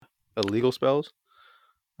illegal spells.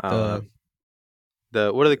 I don't know.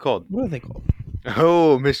 The What are they called? what are they called?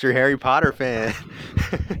 Oh, Mr. Harry Potter fan.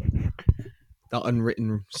 The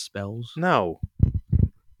unwritten spells. No,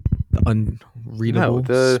 The unreadable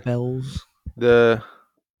spells. I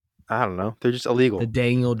don't know. They're just illegal. The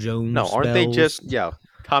Daniel Jones No, aren't spells. they just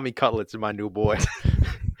Tommy Cutlet's my new boy.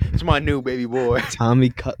 It's my new baby boy. Tommy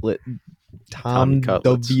Cutlet. Tommy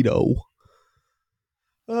Cutlets. DeVito.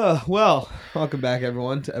 Well, welcome back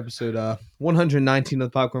everyone to episode 119 of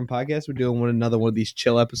the Popcorn Podcast. We're doing another one of these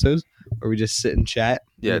chill episodes where we just sit and chat.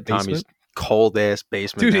 Yeah, in the basement. Tommy's cold ass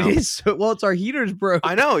basement. Dude, now. it is. Well, it's our heaters broke.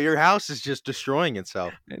 I know your house is just destroying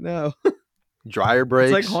itself. I know. Dryer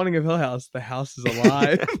breaks. It's like Haunting of Hill House. The house is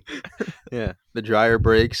alive. Yeah, the dryer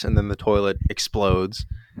breaks and then the toilet explodes,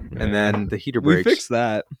 and then the heater breaks. We fixed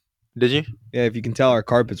that. Did you? Yeah, if you can tell, our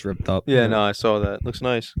carpet's ripped up. Yeah, no, I saw that. Looks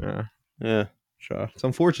nice. Yeah. Sure. It's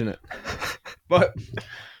unfortunate, but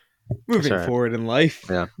moving forward in life.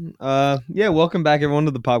 Yeah. Welcome back everyone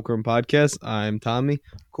to the Popcorn Podcast. I'm Tommy.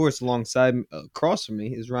 Of course, across from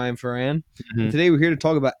me is Ryan Ferran. Mm-hmm. And today we're here to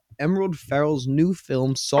talk about Emerald Fennell's new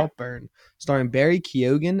film Saltburn, starring Barry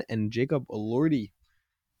Keoghan and Jacob Elordi.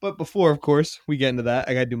 But before, of course, we get into that,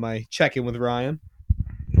 I gotta do my check-in with Ryan.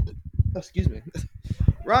 Oh, excuse me.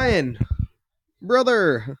 Ryan,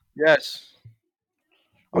 brother. Yes.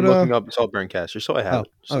 I'm looking up the Saltburn cast. So I have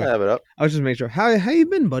it. I have it up. I was just making sure. How you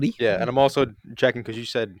been, buddy? Yeah, and I'm also checking because you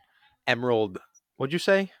said Emerald. What'd you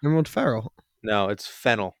say? Emerald Fennell. No, it's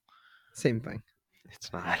Fennel. Same thing.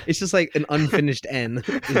 It's not. It's just like an unfinished N.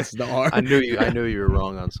 It's the R. I knew you were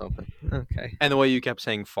wrong on something. Okay. And the way you kept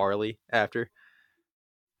saying Farley after.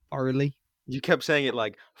 Farley? You kept saying it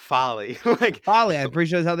like Folly. Like Folly, I'm pretty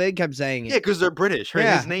sure that's how they kept saying it. Yeah, because they're British, right?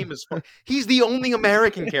 Yeah. His name is he's the only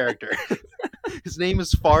American character. His name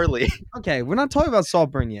is Farley. Okay, we're not talking about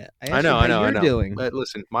Saltburn yet. I know. You're doing. But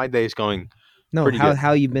listen, my day's going No, pretty good.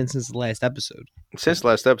 how you been since the last episode? Since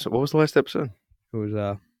last episode. What was the last episode? It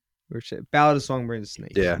was Ballad of Songbirds and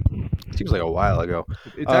Snakes. Yeah. Seems like a while ago.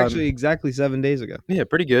 It's actually exactly 7 days ago. Yeah,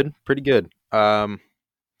 pretty good. Pretty good. Got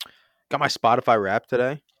my Spotify Wrapped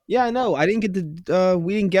today. Yeah, I know. I didn't get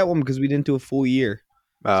we didn't get one because we didn't do a full year.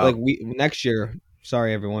 So next year,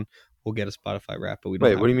 sorry everyone, we'll get a Spotify Wrap, but we don't.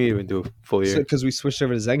 Wait, what do you mean we do a full year? Because we switched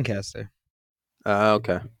over to Zencaster.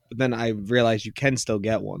 Okay. But then I realized you can still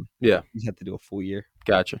get one. Yeah. You have to do a full year.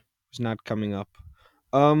 Gotcha. It's not coming up.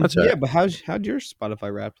 That's right. Yeah, but how'd your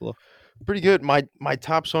Spotify Wrapped look? Pretty good. My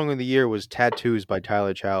top song of the year was Tattoos by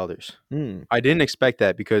Tyler Childers. Mm. I didn't expect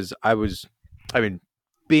that because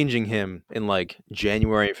binging him in like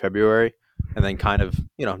January and February and then kind of,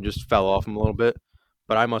 just fell off him a little bit.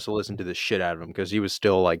 But I must have listened to the shit out of him because he was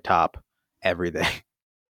still like top everything.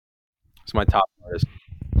 It's my top artist.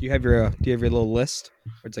 Do you have your little list?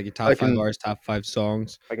 Where it's like your top 5 artists, top 5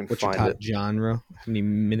 songs? I can What's find your top it. genre? How many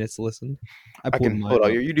minutes listened? I can hold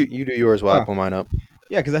on. You do yours while I pull mine up.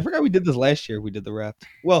 Yeah, because I forgot we did this last year. We did the Wrapped.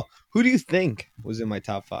 Well, who do you think was in my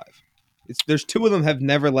top 5? There's 2 of them have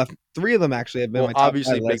never left. 3 of them actually have been my top 5.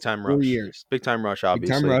 Obviously, Big Time Rush. 4 years. Big Time Rush,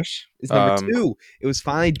 obviously. Big Time Rush is number 2. It was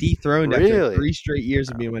finally dethroned after 3 straight years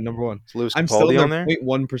of being my number 1. Is Lewis I'm still Capaldi on there?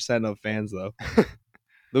 0.1% of fans though.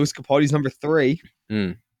 Lewis Capaldi's number 3.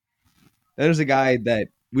 Mm. There's a guy that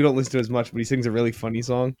we don't listen to as much, but he sings a really funny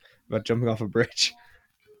song about jumping off a bridge.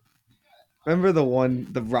 Remember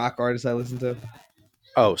the rock artist I listened to?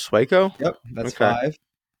 Oh, Swaco? Yep, that's 5.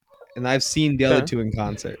 And I've seen the other 2 in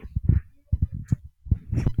concert.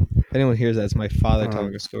 If anyone hears that, it's my father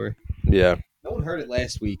telling a story. Yeah. No one heard it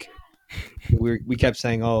last week. We kept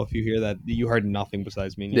saying, "Oh, if you hear that, you heard nothing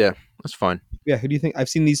besides me." Yeah, that's fine. Yeah, who do you think? I've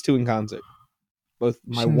seen these 2 in concert. Both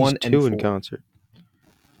my 1 and 4. In concert.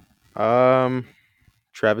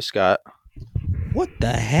 Travis Scott. What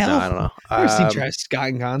the hell? No, I don't know. I've never seen Travis Scott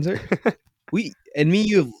in concert.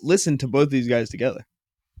 You have listened to both these guys together.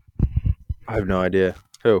 I have no idea.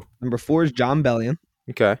 Who? Number 4 is John Bellion.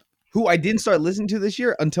 Okay. Who I didn't start listening to this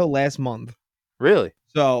year until last month. Really?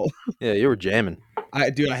 So. Yeah, you were jamming.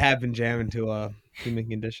 I have been jamming to Human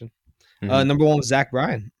Condition. Mm-hmm. Number 1 was Zach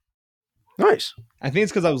Bryan. Nice. I think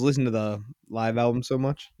it's because I was listening to the live album so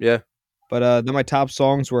much. Yeah. But then my top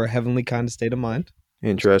songs were Heavenly Kind of State of Mind.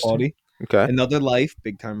 Interesting. Capaldi. Okay. Another Life,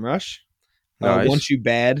 Big Time Rush. Nice. Want You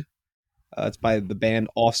Bad. It's by the band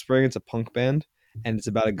Offspring. It's a punk band. And it's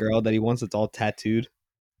about a girl that he wants that's all tattooed.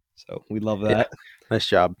 So we love that. Yeah. Nice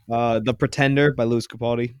job. The Pretender by Lewis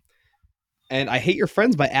Capaldi. And I Hate Your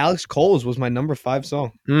Friends by Alex Coles was my number 5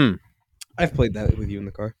 song. I've played that with you in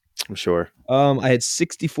the car. I'm sure. I had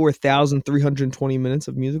 64,320 minutes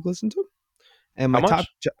of music listened to. And my top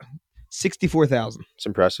 64,000. It's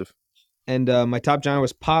impressive. And my top genre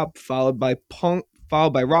was pop, followed by punk,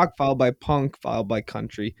 followed by rock, followed by punk, followed by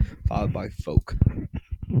country, followed by folk.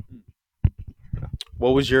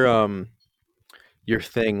 What was your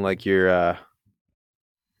thing, like your what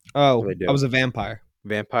Oh, do they I do? was a vampire.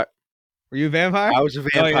 Vampire. Were you a vampire? I was a Oh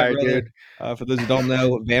yeah, vampire, brother. dude. For those who don't know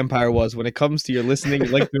what vampire was, when it comes to your listening, you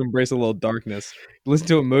like to embrace a little darkness. Listen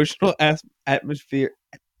to emotional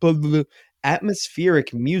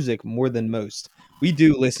atmospheric music more than most. We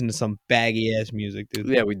do listen to some baggy ass music, dude.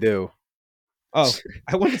 Yeah, we do. Oh,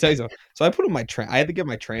 I wanted to tell you something. So I put in I had to get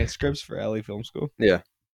my transcripts for LA Film School. Yeah.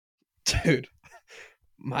 Dude,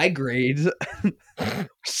 my grades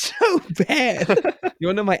so bad. You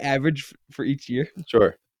want to know my average for each year?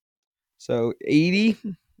 Sure. So 80.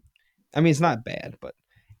 I mean, it's not bad, but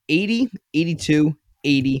 80, 82,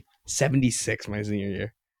 80, 76 my senior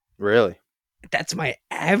year. Really? That's my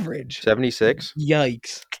average. 76?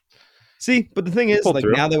 Yikes. See, but the thing is, Pulled like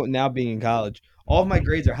through. now being in college, all of my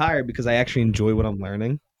grades are higher because I actually enjoy what I'm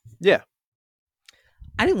learning. Yeah.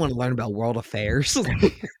 I didn't want to learn about world affairs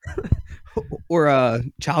or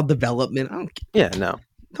child development. Yeah, no.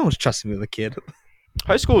 No one's trusting me with a kid.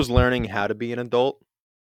 High school is learning how to be an adult.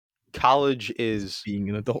 College is Being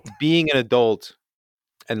an adult. being an adult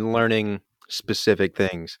and learning specific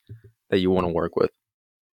things that you want to work with.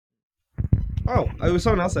 Oh, it was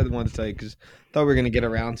something else I wanted to tell you because I thought we were gonna get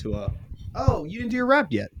around to Oh, you didn't do your rap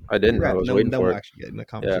yet. I didn't. Rap. I was No, waiting then for we'll it. actually get into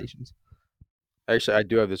conversations. Actually, I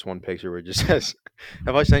do have this one picture where it just says,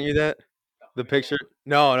 have I sent you that? The picture?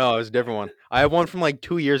 No, it was a different one. I have one from like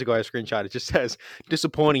 2 years ago. I screenshot. It just says,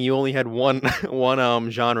 disappointing. You only had one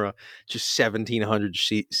one genre, just 1,700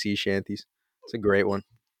 sea shanties. It's a great one.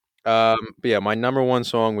 But yeah, my number one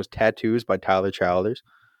song was "Tattoos" by Tyler Childers.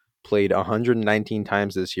 Played 119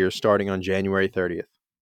 times this year, starting on January 30th.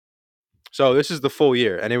 So this is the full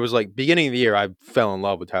year, and it was like beginning of the year. I fell in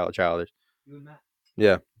love with Tyler Childers.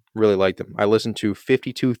 Yeah, really liked him. I listened to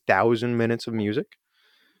 52,000 minutes of music.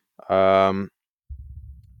 I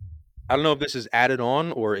don't know if this is added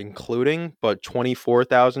on or including, but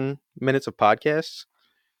 24,000 minutes of podcasts.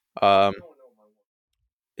 Um,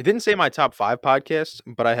 it didn't say my top 5 podcasts,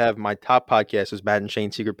 but I have my top podcast is Matt and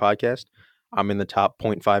Shane's Secret Podcast. I'm in the top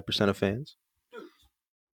 0.5% of fans.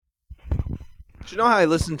 Do you know how I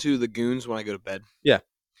listen to the Goons when I go to bed? Yeah.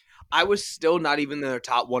 I was still not even in their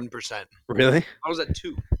top 1%. Really? I was at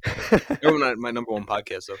 2. They were my number one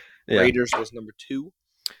podcast, though. Yeah. Raiders was number 2.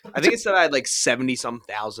 I think it said I had like 70-some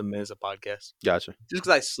thousand minutes of podcasts. Gotcha. Just because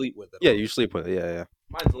I sleep with it. Yeah, you sleep with it. Yeah.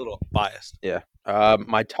 Mine's a little biased. Yeah.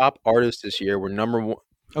 My top artists this year were number 1.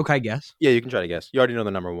 Okay, guess. Yeah, you can try to guess. You already know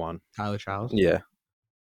the number 1. Tyler Childs. Yeah.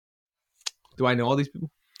 Do I know all these people?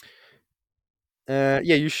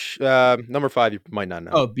 Yeah, number 5 you might not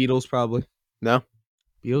know. Oh, Beatles probably. No?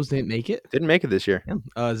 Beatles didn't make it? Didn't make it this year.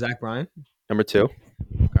 Yeah. Zach Bryan. Number 2.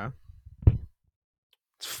 Okay.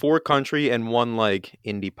 It's 4 country and 1 like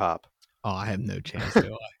indie pop. Oh, I have no chance.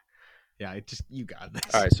 Yeah, you got this.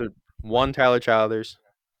 All right, so 1 Tyler Childers,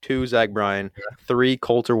 2 Zach Bryan, 3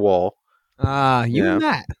 Coulter Wall. You and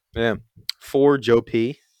that. Yeah. 4 Joe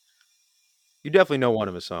P. You definitely know one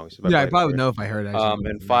of his songs. Yeah, I probably would know if I heard it.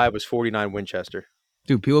 And 5 was 49 Winchester.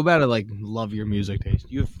 Dude, people better like love your music taste.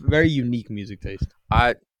 You have very unique music taste.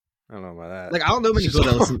 I don't know about that. Like I don't know many people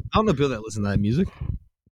that listen. I don't know people that listen to that music.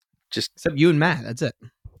 Just except you and Matt. That's it.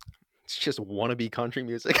 It's just wannabe country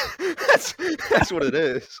music. that's what it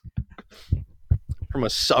is. From a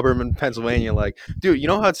suburb in Pennsylvania, like, dude, you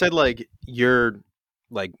know how it said like you're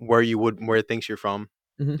like where it thinks you're from?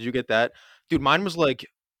 Mhm. Did you get that? Dude, mine was like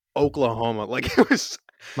Oklahoma. Like it was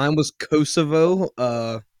Mine was Kosovo,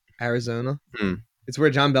 Arizona. It's where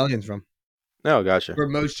John Bellion's from. Oh, gotcha. Where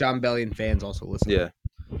most John Bellion fans also listen.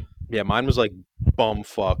 Yeah, mine was like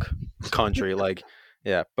bumfuck country. Like,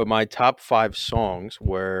 yeah. But my top 5 songs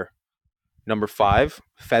were number 5,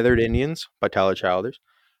 Feathered Indians by Tyler Childers.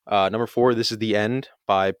 Number 4, This Is the End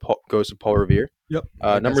by Ghost of Paul Revere. Yep.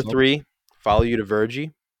 Number 3, Follow You to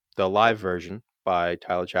Virgie, the live version by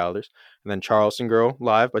Tyler Childers. And then Charleston Girl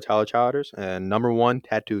live by Tyler Childers. And number 1,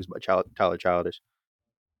 Tattoos by Tyler Childers.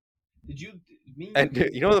 And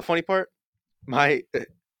you know the funny part?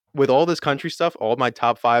 With all this country stuff, all my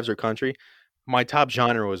top 5s are country. My top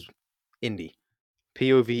genre was indie.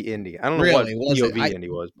 POV indie. I don't know what POV indie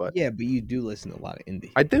was, but yeah, but you do listen to a lot of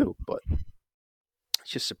indie. I do, but it's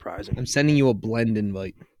just surprising. I'm sending you a blend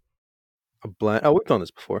invite. A blend? Oh, we've done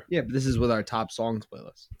this before. Yeah, but this is with our top songs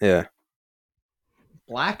playlist. Yeah.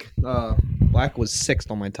 Black was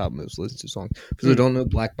 6th on my top most listened to songs. For those who don't know,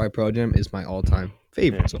 Black by Pearl Jam is my all-time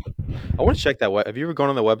favorite song. I want to check that. Have you ever gone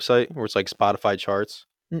on the website where it's like Spotify charts?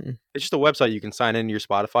 Mm-mm. It's just a website you can sign into your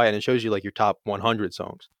Spotify and it shows you like your top 100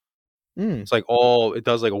 songs. Mm. It's like it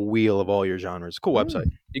does like a wheel of all your genres. Cool website.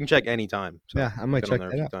 Mm. You can check anytime. So Yeah, I might been on check there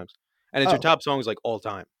a that few out. times. And it's your Oh. top songs like all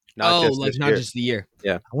time, not Oh, just like this not year. just the year.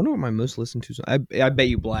 Yeah. I wonder what my most listened to. I bet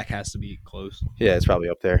you Black has to be close. Yeah, it's probably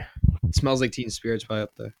up there. Smells Like Teen Spirit's probably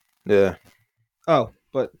up there. Yeah. Oh,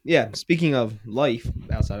 but yeah. Speaking of life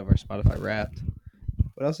outside of our Spotify Wrapped,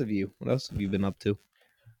 what else have you been up to?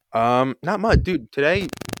 Not much, dude. Today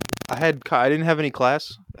I didn't have any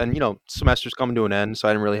class, and semester's coming to an end, so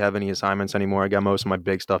I didn't really have any assignments anymore. I got most of my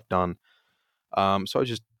big stuff done. So I was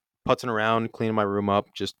just putzing around, cleaning my room up,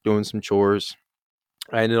 just doing some chores.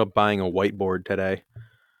 I ended up buying a whiteboard today.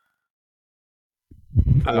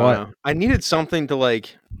 I don't What? know. I needed something to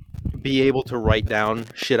like be able to write down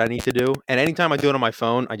shit I need to do. And anytime I do it on my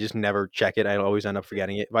phone, I just never check it. I always end up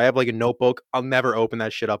forgetting it. If I have like a notebook, I'll never open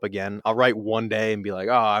that shit up again. I'll write one day and be like,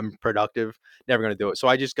 oh, I'm productive. Never going to do it. So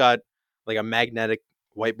I just got like a magnetic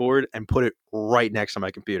whiteboard and put it right next to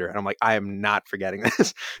my computer. And I'm like, I am not forgetting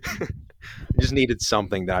this. I just needed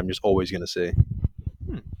something that I'm just always going to see.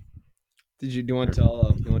 Do you want to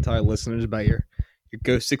tell our listeners about your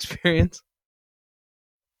ghost experience?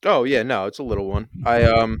 Oh, yeah, no, it's a little one. I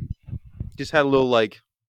just had a little like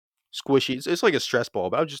squishy. It's like a stress ball,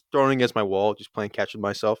 but I was just throwing it against my wall, just playing catch with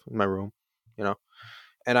myself in my room, you know.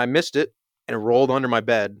 And I missed it, and it rolled under my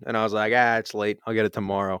bed, and I was like, it's late. I'll get it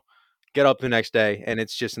tomorrow. Get up the next day, and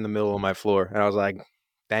it's just in the middle of my floor, and I was like,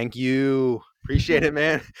 thank you, appreciate it,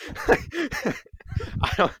 man.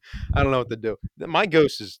 I don't, I don't know what to do. My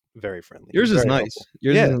ghost is very friendly. Yours He's is very nice. helpful.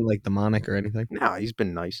 Yours Yeah, isn't like demonic or anything. no, he's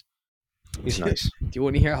been nice. He's nice. Do you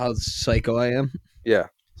want to hear how psycho I am? Yeah.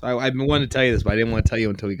 So I've been wanting to tell you this, but I didn't want to tell you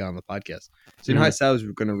until we got on the podcast. So you know how I said I was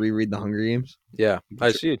going to reread the Hunger Games? Yeah,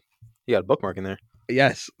 I see it. You got a bookmark in there.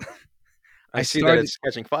 Yes. I see that it's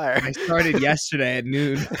catching fire. I started yesterday at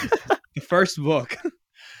noon. The first book.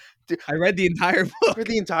 Dude, I read the entire book. read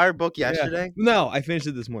the entire book yesterday. Yeah. No, I finished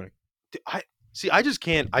it this morning. Dude, I just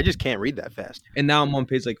can't read that fast. And now I'm on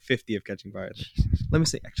page like 50 of Catching Fire. Let me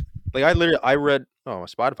see, actually. Like I read. Oh, my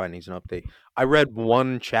Spotify needs an update. I read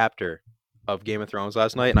one chapter of Game of Thrones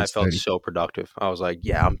last night, and I felt so productive. I was like,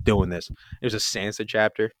 yeah, I'm doing this. It was a Sansa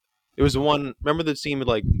chapter. It was the one. Remember the scene with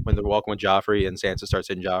like when they're walking with Joffrey, and Sansa starts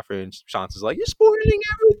hitting Joffrey, and Sansa's like, "You're spoiling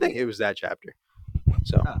everything." It was that chapter.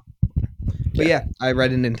 So, But yeah, I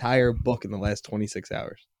read an entire book in the last 26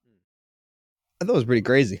 hours. I thought it was pretty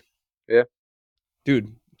crazy. Yeah.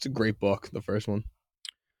 Dude, it's a great book, the first one.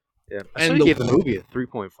 Yeah. I saw you gave the movie a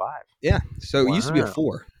 3.5. Yeah. So it used to be a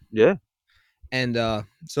 4. Yeah. And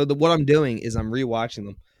so what I'm doing is I'm rewatching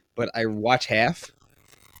them, but I watch half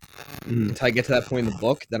until I get to that point in the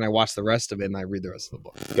book. Then I watch the rest of it and I read the rest of the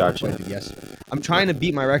book. Gotcha. That's what I did yesterday. I'm trying to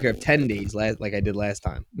beat my record of 10 days like I did last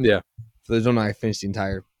time. Yeah. For those who don't know, I finished the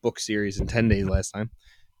entire book series in 10 days last time,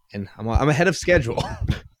 and I'm ahead of schedule.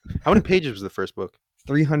 How many pages was the first book?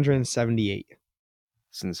 378.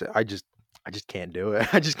 Since I just can't do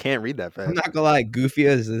it. I just can't read that fast. I'm not gonna lie, goofy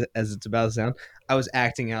as it's about to sound, I was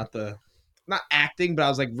acting out not acting, but I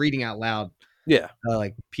was like reading out loud. Yeah.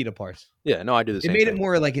 Like Peter parts. Yeah. No, I do the same. It made thing. it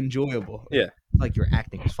more like enjoyable. Yeah. Like you're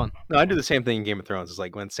acting. It's fun. No, I do the same thing in Game of Thrones. It's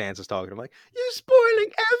like when Sansa's talking, I'm like, "You're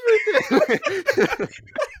spoiling everything."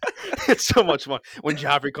 It's so much fun. When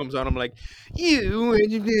Joffrey comes on, I'm like, "You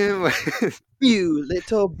little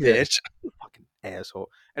bitch." Fucking asshole.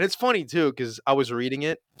 And it's funny too because I was reading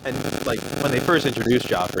it, and like when they first introduced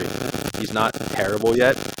Joffrey, he's not terrible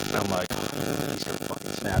yet, and I'm like, he's gonna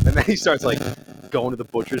fucking snap. And then he starts like going to the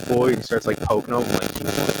butcher's boy and he starts like poking him, like, it's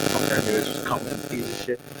just coming with a piece of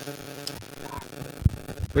shit.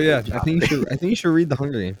 But yeah, I think you should read the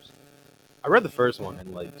Hunger Games. I read the first one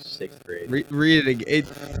in like 6th grade. Read it again.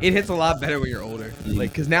 It hits a lot better when you're older.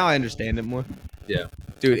 Like, cause now I understand it more. Yeah,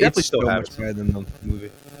 dude, definitely it's still so have much better than the movie.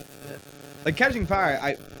 Yeah. Like Catching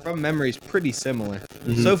Fire, from memory, is pretty similar.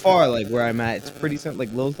 So far, like where I'm at, it's pretty similar. Like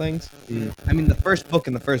little things. I mean, the first book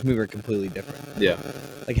and the first movie are completely different. Yeah,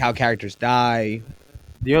 like how characters die.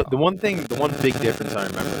 The one big difference I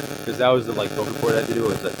remember, because that was the like book report I had to do,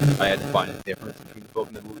 was that I had to find a difference between the book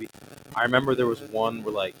and the movie. I remember there was one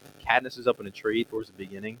where like Katniss is up in a tree towards the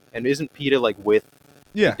beginning, and isn't Peeta like with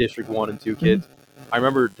District 1 and 2 kids? I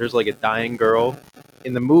remember there's like a dying girl.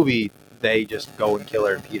 In the movie, they just go and kill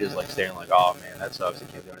her, and Peeta's like staring like, "Oh man, that sucks. I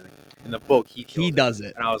can't do anything." In the book, he does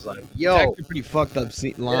it, and I was like, "Yo, it's actually a pretty fucked up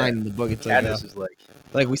line in the book." It's Katniss is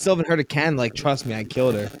like we still haven't heard of Ken. Like, trust me, I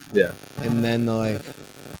killed her. Yeah, and then like,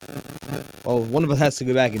 well, one of us has to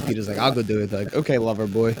go back, and Peter's like, "I'll go do it." They're like, "Okay, lover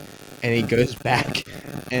boy," and he goes back,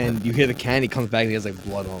 and you hear the can. He comes back, and he has like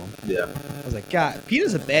blood on him. Yeah, I was like, God,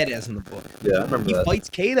 Peter's a badass in the book. Yeah, I remember he that. fights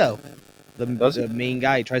Kato, the main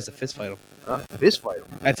guy. He tries to fist fight him. Fist fight.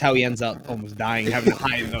 That's how he ends up almost dying, having to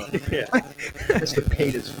hide it. Yeah. Just to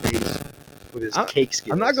paint his face with his cake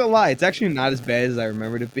skills. I'm not gonna lie, it's actually not as bad as I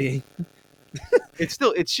remembered it being.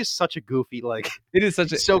 It's just such a goofy, like, It is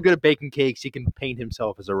such a he's so good at baking cakes, he can paint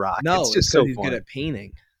himself as a rock. no. It's just It's so he's funny. good at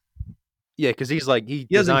painting. Yeah, because he's like, he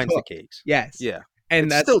doesn't designs the cook. cakes. Yes. Yeah.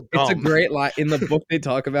 And It's still it's a dumb. great line in the book they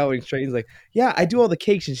talk about when he's training. He's like, yeah, I do all the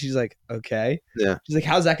cakes, and she's like, okay. Yeah. She's like,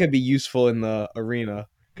 how's that gonna be useful in the arena?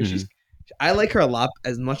 Because I like her a lot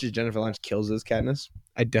as much as Jennifer Lawrence kills as Katniss.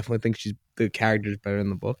 I definitely think the character is better in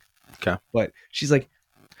the book. Okay. But she's like,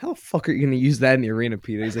 how the fuck are you gonna use that in the arena,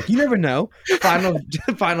 Peter? He's like, you never know.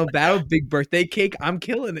 Final battle, big birthday cake. I'm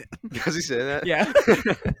killing it. Does he say that? Yeah.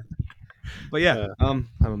 But yeah, I'm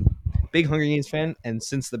a big Hunger Games fan, and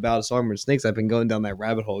since the Battle of Saltburn Snakes, I've been going down that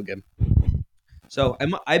rabbit hole again. So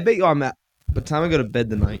I bet you I'm at, by the time I go to bed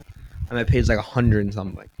tonight, I'm at page like 100 and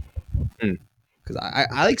something. Because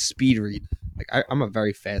I like speed read. Like I'm a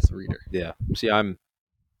very fast reader. Yeah. See, I'm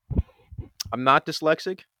not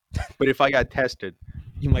dyslexic, but if I got tested,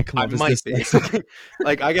 You might come I up as might be. dyslexic.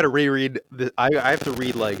 Like, I gotta reread the. I have to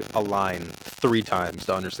read like a line 3 times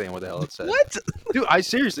to understand what the hell it says. What? Dude, I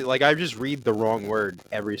seriously, like, I just read the wrong word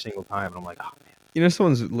every single time, and I'm like, oh man. You know,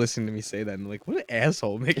 someone's listening to me say that, and like, what an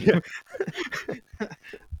asshole! Making.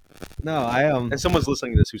 No, And someone's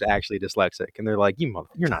listening to this who's actually dyslexic, and they're like, you're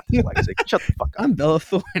not dyslexic. Shut the fuck up. I'm Bella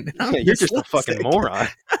Thorne. And I'm You're just a fucking dyslexic. moron.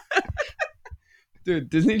 Dude,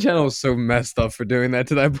 Disney Channel was so messed up for doing that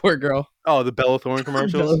to that poor girl. Oh, the Bella Thorne I'm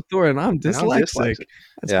commercials? Bella Thorne. I'm And dyslexic.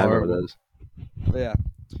 That's yeah, I horrible. remember those. But yeah.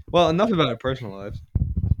 Well, enough about our personal lives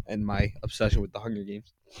and my obsession with the Hunger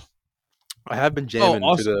Games. I have been jamming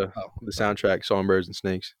also- to the soundtrack, Songbirds and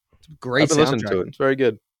Snakes. It's a great I've been listening to soundtrack. it. It's very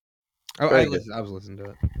good. I Very good. was listening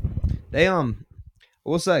to it. They I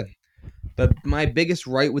will say, my biggest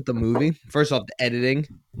right with the movie. First off, the editing,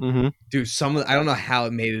 Mm-hmm. dude. I don't know how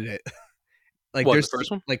it made it. Like What, the there's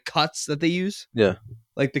first one? like cuts that they use. Yeah.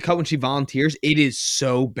 Like the cut when she volunteers, it is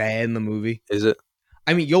so bad in the movie. Is it?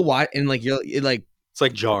 I mean, you'll watch and like it like It's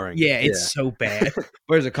like jarring. yeah, it's so bad.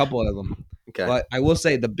 There's a couple of them. Okay. But I will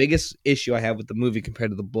say the biggest issue I have with the movie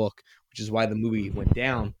compared to the book, which is why the movie went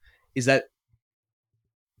down, is that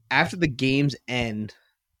after the games end,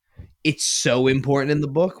 it's so important in the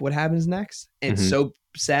book what happens next. And it's so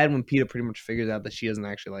sad when Peter pretty much figures out that she doesn't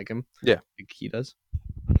actually like him. Yeah. Like he does.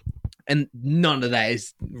 And none of that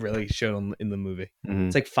is really shown in the movie. Mhm.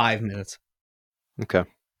 It's like 5 minutes. Okay.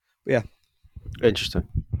 Yeah. Interesting.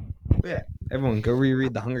 Everyone go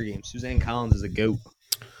reread The Hunger Games. Suzanne Collins is a goat.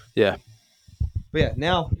 Yeah. But yeah,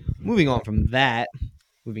 now moving on from that,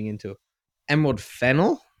 moving into Emerald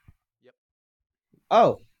Fennel. Yep.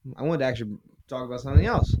 Oh, I wanted to actually talk about something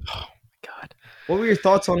else. Oh my god. What were your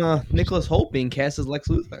thoughts on Nicholas Hoult being cast as Lex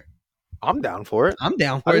Luthor? I'm down for it. I'm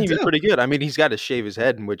down I for it think he's too. pretty good. I mean, he's got to shave his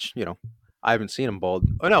head, in which, I haven't seen him bald.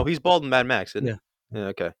 Oh no, he's bald in Mad Max, isn't he? Yeah.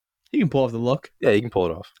 Okay. He can pull off the look. Yeah, he can pull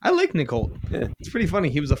it off. I like Nick Hoult. Yeah. It's pretty funny.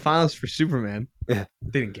 He was a finalist for Superman. Yeah.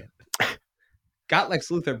 Didn't get it. Got Lex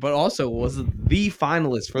Luthor, but also was the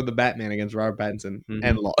finalist for the Batman against Robert Pattinson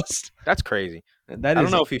and lost. That's crazy. That I is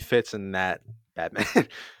don't know if he fits in that Batman. I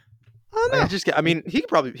don't know. I mean,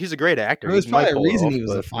 he's a great actor. There's He might probably a pull it reason off, he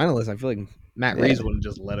was but- a finalist. I feel like Matt Yeah. Reeves wouldn't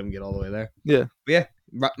just let him get all the way there. Yeah. But yeah,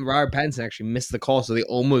 Robert Pattinson actually missed the call, so they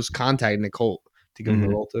almost contacted Nick Hoult to give him the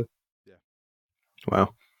role too.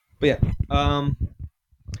 Wow.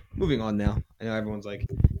 Moving on now. I know everyone's like,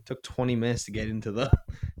 it took 20 minutes to get into the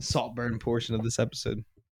Saltburn portion of this episode.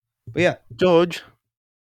 But yeah, George's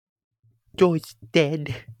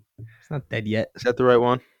dead. it's not dead yet. Is that the right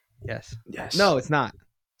one? Yes. Yes. No, it's not.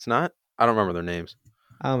 It's not? I don't remember their names.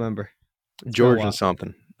 I don't remember. George while. and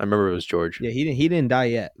something. I remember it was George. Yeah, he didn't die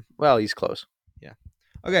yet. Well, he's close.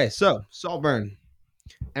 Okay, so Saltburn,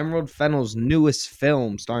 Emerald Fennel's newest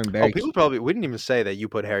film starring Barry. We didn't even say that you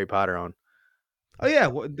put Harry Potter on. Oh yeah,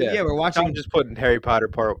 Yeah. we're watching. I'm just putting Harry Potter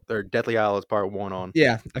Deathly Hallows Part 1 on.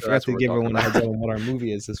 Yeah, I So forgot that's to what give we're everyone a talking heads up on what our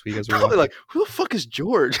movie is this week as we're Probably watching. like, who the fuck is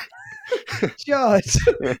George? Judge.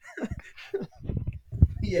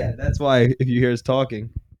 Yeah, that's why if you hear us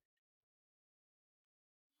talking.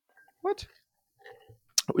 What?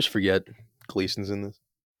 I always forget Gleason's in this.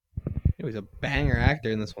 He was a banger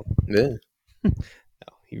actor in this one. Yeah. No,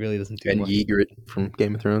 he really doesn't do And much. Ygritte from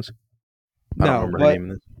Game of Thrones. I No, don't remember her but name in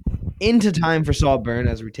this. into time for Saltburn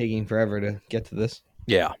as we're taking forever to get to this.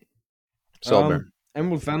 Yeah. Saltburn.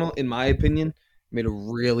 Emerald Fennel, in my opinion, made a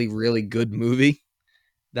really, really good movie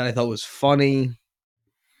that I thought was funny,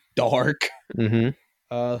 dark,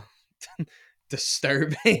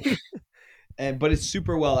 disturbing, but it's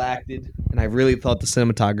super well acted. And I really thought the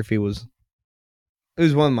cinematography was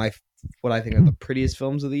one of my what I think are the prettiest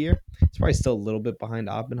films of the year. It's probably still a little bit behind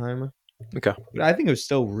Oppenheimer, Okay. but I think it was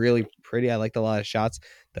still really pretty. I liked a lot of shots.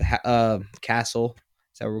 The castle.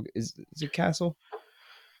 Is it castle?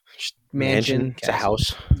 Just Mansion, mansion. It's a castle.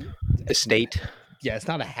 house. Estate. Yeah, it's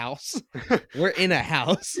not a house. We're in a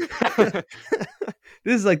house.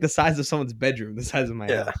 This is like the size of someone's bedroom, the size of my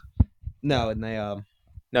Yeah. house. No, and they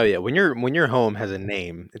No, yeah. When your home has a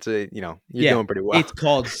name, it's you're yeah, doing pretty well. it's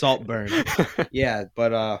called Saltburn. Yeah,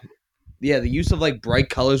 but yeah, the use of like bright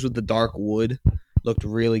colors with the dark wood looked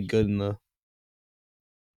really good in the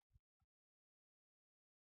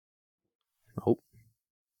Oh,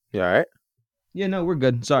 you all right? Yeah, no, we're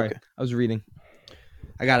good. Sorry. Okay, I was reading.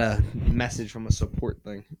 I got a message from a support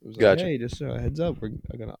thing. It was like, gotcha. "Hey, just heads up,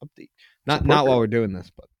 I got to update." Support Not while group. we're doing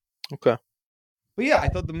this, but Okay. yeah, I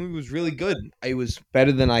thought the movie was really good. It was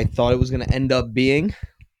better than I thought it was going to end up being.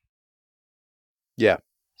 Yeah,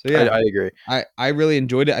 So I, yeah, I agree. I really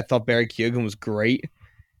enjoyed it. I thought Barry Keoghan was great,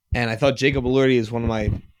 and I thought Jacob Elordi is one of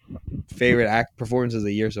my favorite act performances of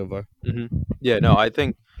the year so far. Yeah, no, I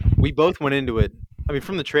think we both went into it. I mean,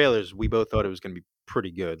 from the trailers, we both thought it was going to be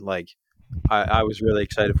pretty good. Like, I was really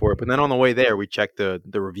excited for it. But then on the way there, we checked the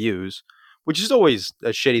reviews, which is always a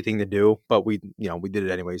shitty thing to do, but we did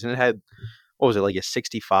it anyways. And it had, what was it, like a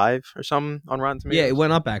 65 or something on Rotten Yeah, it Tomatoes?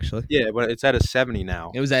 went up actually. Yeah, but it's at a 70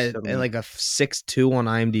 now. It was at 70. like a 6.2 on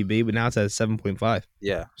IMDb, but now it's at a 7.5.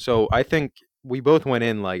 Yeah. So I think we both went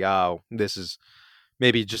in like, oh, this is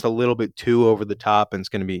maybe just a little bit too over the top and it's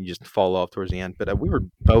going to be just fall off towards the end. But we were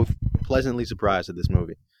both pleasantly surprised at this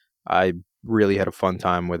movie. I really had a fun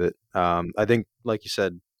time with it. I think, like you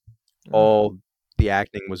said, all the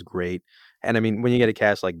acting was great. And I mean, when you get a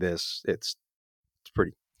cast like this, it's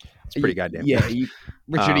pretty goddamn Yeah, good.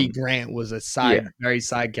 Richard E. Grant was a Yeah, very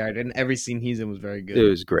side character, and every scene he's in was very it good.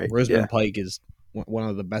 was great. Yeah. Rosamund Pike is one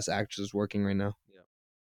of the best actresses working right now. Yeah.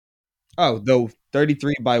 Oh, though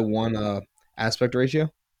 33:1 aspect ratio,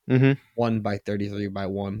 Mm-hmm.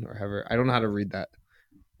 1:33:1 or however. I don't know how to read that.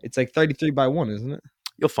 It's like 33:1, isn't it?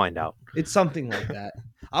 You'll find out. It's something like that.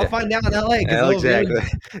 I'll Yeah. find out in LA because Yeah, they'll really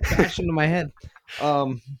exactly. bash into my head.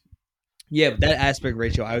 Um, yeah, but that aspect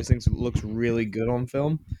ratio I always think looks really good on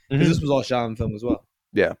film because Mhm. this was all shot on film as well.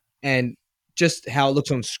 Yeah. And just how it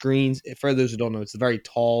looks on screens. For those who don't know, it's very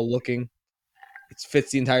tall looking. It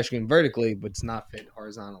fits the entire screen vertically, but it's not fit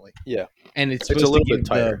horizontally. Yeah. And it's It's a supposed to little bit give the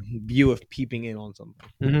tighter. view of peeping in on something.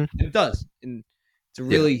 Mm-hmm. And it does. And it's a Yeah.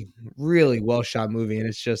 really, really well shot movie. And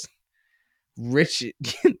it's just rich,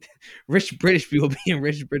 rich British people being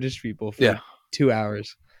rich British people for Yeah. 2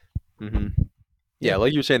 hours. Mm-hmm. Yeah. Yeah,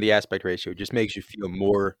 like you were saying, the aspect ratio just makes it feel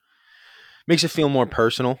more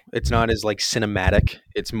personal. It's not as like cinematic.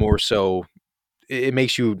 It's more so it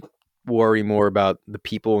makes you worry more about the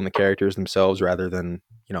people and the characters themselves rather than,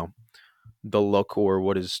 the look or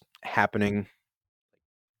what is happening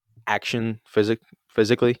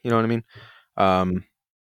physically, you know what I mean? Um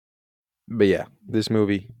but yeah, this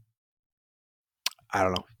movie, I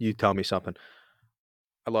don't know. You tell me something.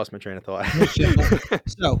 I lost my train of thought. Oh, shit.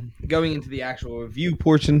 So, going into the actual review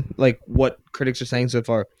portion, like what critics are saying so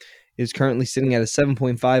far, is currently sitting at a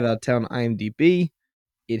 7.5 out of 10 on IMDb.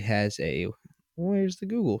 It has a. Where's the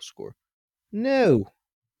Google score? No.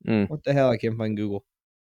 Mm. What the hell? I can't find Google.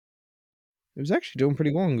 It was actually doing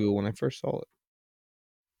pretty well on Google when I first saw it.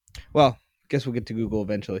 Well, guess we'll get to Google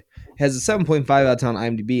eventually. It has a 7.5 out of 10 on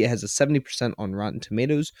IMDb. It has a 70% on Rotten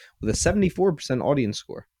Tomatoes with a 74% audience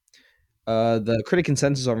score. The critic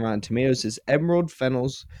consensus on Rotten Tomatoes is Emerald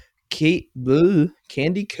Fennell's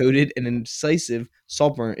candy coated and incisive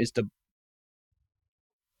Saltburn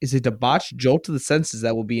is a debauched jolt to the senses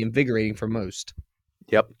that will be invigorating for most.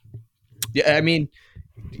 Yep. Yeah, I mean,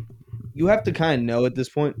 you have to kind of know at this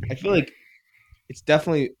point. I feel like it's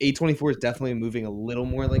definitely A24 is definitely moving a little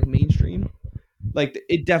more like mainstream. Like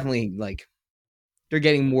it definitely like they're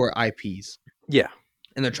getting more IPs Yeah.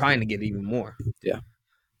 and they're trying to get even more. Yeah.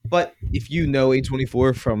 But if you know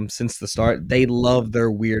A24 from since the start, they love their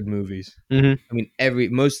weird movies. Mm-hmm. I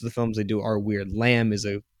mean, most of the films they do are weird. Lamb is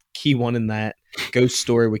a key one in that. Ghost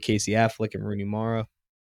Story with Casey Affleck and Rooney Mara.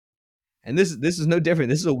 And this is no different.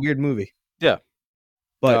 This is a weird movie. Yeah.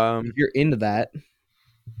 But if you're into that,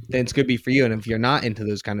 then it's going to be for you. And if you're not into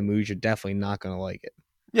those kind of movies, you're definitely not going to like it.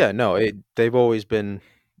 Yeah, no, they've always taken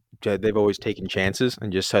chances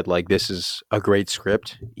and just said like this is a great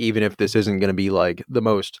script, even if this isn't going to be like the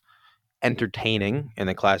most entertaining in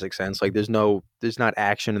the classic sense. Like there's not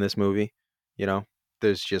action in this movie,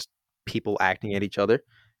 there's just people acting at each other.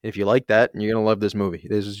 And if you like that, you're gonna love this movie.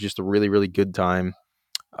 This is just a really, really good time,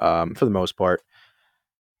 for the most part.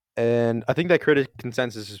 And I think that critic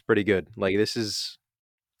consensus is pretty good. Like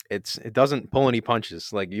it doesn't pull any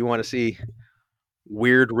punches. Like you want to see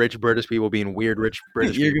weird rich British people being weird rich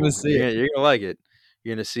British You're gonna people. see it. You're gonna like it.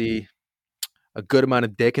 You're gonna see a good amount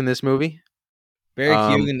of dick in this movie. Barry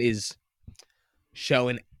Um, Keoghan is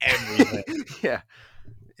showing everything. yeah,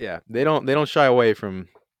 yeah. They don't shy away from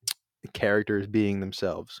characters being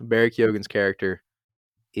themselves. Barry Keoghan's character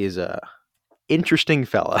is a interesting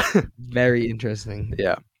fella. Very interesting.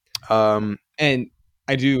 Yeah. Um, And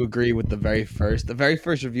I do agree with the very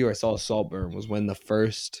first review I saw of Saltburn was when the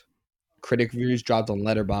first critic reviews dropped on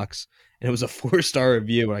Letterbox, and it was a 4-star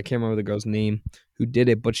review, and I can't remember the girl's name who did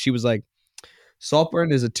it, but she was like,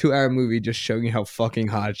 Saltburn is a 2-hour movie just showing you how fucking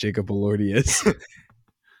hot Jacob Elordi is.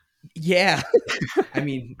 Yeah. I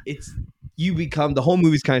mean, the whole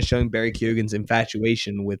movie's kind of showing Barry Keoghan's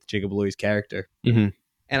infatuation with Jacob Elordi's character. mhm.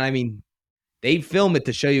 And I mean, they film it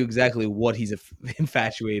to show you exactly what he's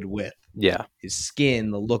infatuated with. Yeah, His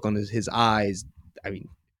skin, the look on his eyes. I mean,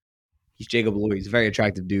 he's Jacob Elordi. He's a very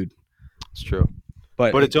attractive dude. it's true.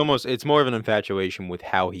 But But it's more of an infatuation with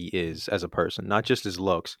how he is as a person, not just his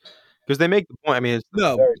looks. Because they make the point. I mean, it's the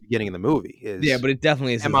no, very beginning of the movie. yeah, Is but it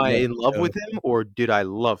definitely is am his I look. in love So, with him or did I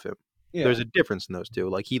love him? yeah. There's a difference in those two.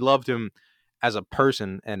 Like he loved him as a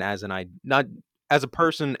person and as an I not as a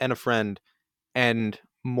person and a friend and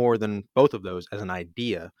more than both of those as an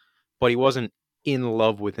idea, but he wasn't in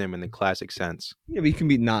love with him in the classic sense. Yeah, but you can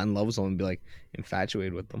be not in love with someone and be like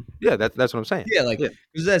infatuated with them. Yeah, that's what I'm saying. Yeah, like Yeah,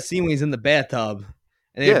 there's that scene when he's in the bathtub,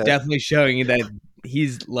 and they're yeah, definitely showing you that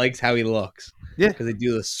he's likes how he looks yeah, because they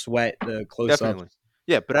do the sweat, the close ups. definitely.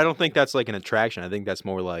 Yeah, but I don't think that's like an attraction. I think that's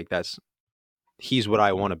more like he's what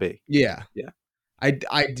I want to be. Yeah, Yeah. I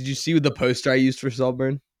did you see the poster I used for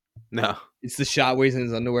Saltburn? No. It's the shot where he's in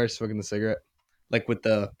his underwear smoking the cigarette, like with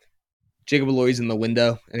the Jacob Elordi's in the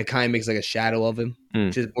window, and it kind of makes like a shadow of him,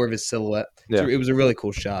 which is more of his silhouette. Yeah. So it was a really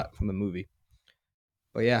cool shot from the movie.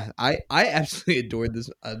 But yeah, I absolutely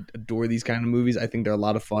adore these kind of movies. I think they're a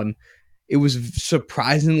lot of fun. It was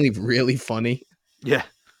surprisingly really funny. Yeah.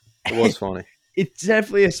 It was funny. It's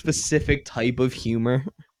definitely a specific type of humor.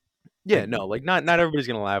 Yeah, no, like not everybody's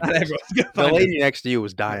gonna laugh. Not At this. everyone's gonna The find lady it. next to you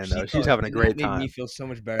was dying though. She's having a And great that made me time. feel so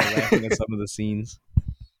much better laughing at some of the scenes.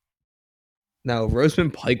 Now,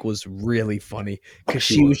 Rosamund Pike was really funny because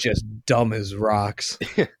she was just dumb as rocks.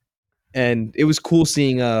 And it was cool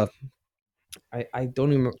seeing I don't even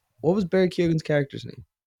remember what was Barry Keoghan's character's name?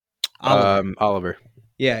 Oliver. Oliver.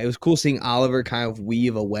 Yeah, it was cool seeing Oliver kind of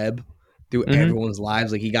weave a web through Mhm. everyone's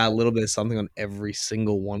lives. Like he got a little bit of something on every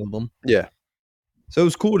single one of them. Yeah. So it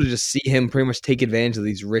was cool to just see him pretty much take advantage of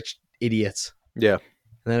these rich idiots. Yeah.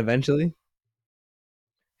 And then eventually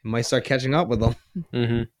he might start catching up with them.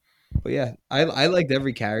 Mm-hmm. But yeah, I liked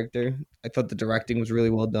every character. I thought the directing was really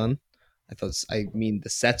well done. I mean, the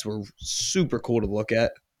sets were super cool to look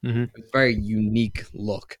at. Mm-hmm. It's a very unique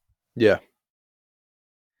look. Yeah.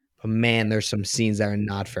 But man, there's some scenes that are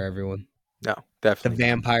not for everyone. No, The definitely.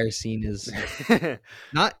 vampire scene is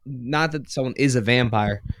not that someone is a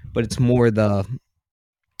vampire, but it's more the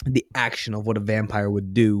action of what a vampire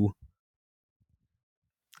would do.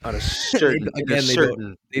 On a certain,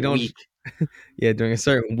 They don't. week Yeah, during a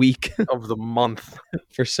certain week of the month.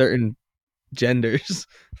 for certain genders.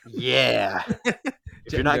 Yeah.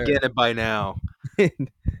 If you're not Gender. getting it by now,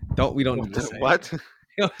 we don't need to say it. what?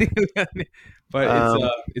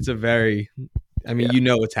 But it's a very. I mean, Yeah. you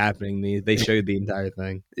know what's happening. They show you the entire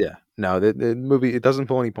thing. Yeah. No, the movie it doesn't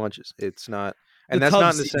pull any punches. It's not, and The that's tub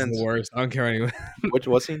not in the scene's sense. the worst. I don't care anyway.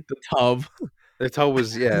 What scene? The tub. The toe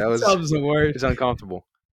was that was The tub's the worst. it's uncomfortable.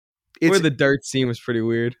 Or the dirt scene was pretty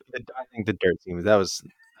weird. I think the dirt scene went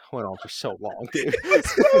on for so long, dude.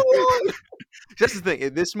 So long. That's the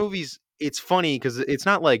thing. This movie's it's funny because it's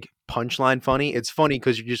not like punchline funny. It's funny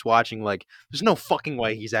because you're just watching like there's no fucking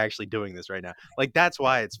way he's actually doing this right now. Like that's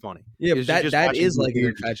why it's funny. Yeah, Is but you're just that watching is like an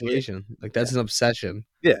weird shit. infatuation. Like that's an obsession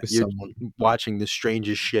Yeah, with you're someone. watching the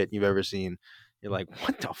strangest shit you've ever seen. You're like,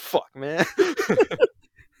 what the fuck, man?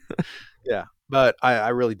 Yeah, but I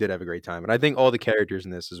really did have a great time, and I think all the characters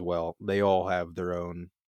in this as well. They all have their own.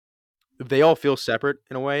 They all feel separate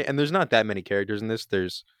in a way, and there's not that many characters in this.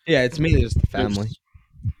 There's Yeah, it's mainly just the family.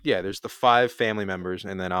 there's the 5 family members,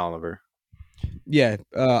 and then Oliver. Yeah,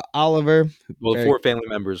 Oliver. Well, the Very- 4 family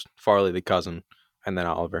members: Farley, the cousin, and then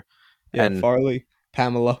Oliver. Yeah, and Farley,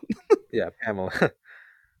 Pamela, yeah, Pamela.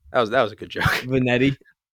 that was a good joke. Vanetti,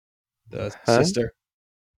 the Huh? sister,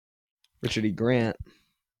 Richard E. Grant,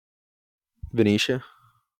 Venetia,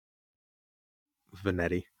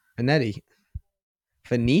 Vanetti, Vanetti,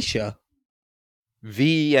 Venetia,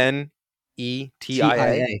 Venetia,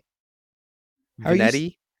 TIA. How are you s-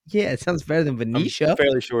 Vanetti. Yeah, it sounds better than I'm Venetia.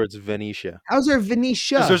 fairly sure it's Venetia. How's there 'Cause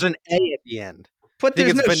Venetia? there's an A at the end. But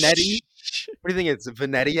Think there's it's no Vanetti? What do you think it's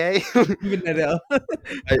Vanettier? Vanilla.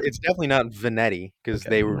 It's definitely not Vanetti because Okay,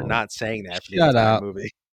 they were well, not saying that for the shut entire up.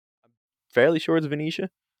 movie. Fairly sure it's Venetia.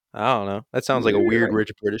 I don't know. That sounds like a You're weird right.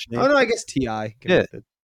 rich British Oh name. no, I guess Ti came Yeah. with it.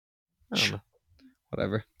 I don't know.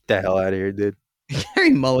 Whatever. The hell out of here, dude. Carrie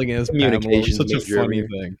Mulligan as Pamela was Communications such a major over funny here.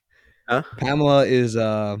 thing. Huh? Pamela is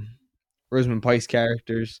Rosamund Pike's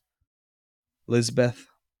characters. Elizabeth,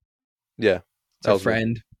 Yeah. it's her Ellsworth.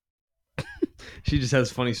 friend. She just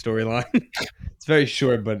has a funny storyline. It's very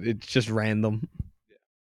short, but it's just random.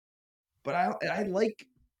 But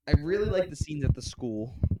I really like the scenes at the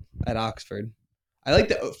school at Oxford. I like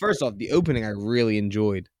the first off the opening. I really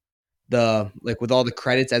enjoyed the like with all the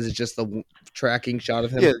credits as it's just the tracking shot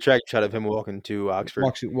of him Yeah, the track shot of him walking to Oxford.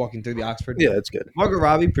 walking through the Oxford. Yeah, that's good. Margot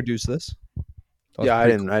Robbie produced this. That was Yeah, I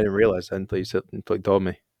pretty didn't cool. I didn't realize that until you told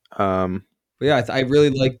me. But yeah, I really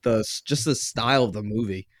like just the style of the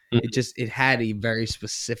movie. Mhm. It had a very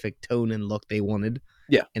specific tone and look they wanted.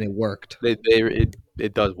 Yeah. And it worked.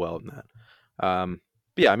 It does well in that.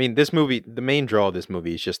 But yeah, I mean, this movie, the main draw of this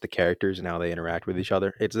movie is just the characters and how they interact with each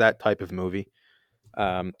other. It's that type of movie.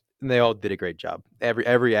 And they all did a great job.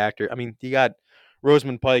 Every actor. I mean, you got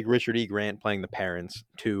Rosamund Pike, Richard E. Grant playing the parents.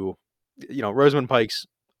 Rosamund Pike's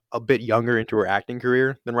a bit younger into her acting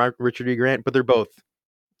career than Richard E. Grant, but they're both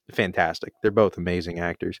fantastic. They're both amazing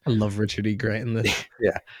actors. I love Richard E. Grant in this.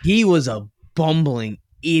 Yeah, He was a bumbling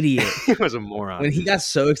idiot. he was a moron. When he got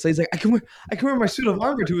so excited, he's like, I can wear my suit of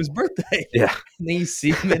armor to his birthday. Yeah, And then you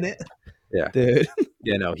see him in it. Yeah. Dude.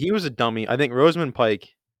 yeah, no, he was a dummy. I think Rosamund Pike,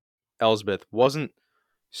 Elsbeth, wasn't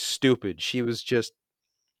stupid. She was just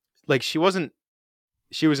like she wasn't.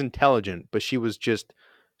 She was intelligent, but she was just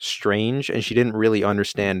strange, and she didn't really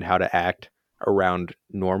understand how to act around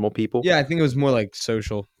normal people. Yeah, I think it was more like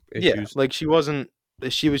social Yeah, issues. like she wasn't.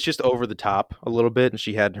 She was just over the top a little bit, and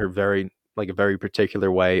she had her a very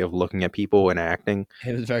particular way of looking at people and acting.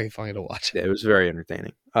 It was very funny to watch. Yeah, it was very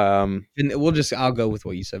entertaining. And I'll go with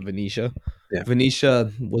what you said, Venetia. Yeah.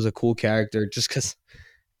 Venetia was a cool character just because,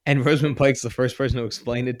 and Rosamund Pike's the first person to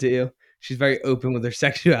explain it to you. She's very open with her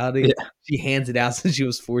sexuality. Yeah. She hands it out since she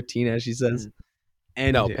was 14, as she says.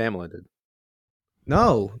 And No, Pamela did.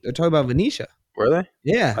 no, they're talking about Venetia. Were they?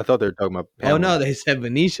 Yeah. I thought they were talking about Pamela. Oh no, they said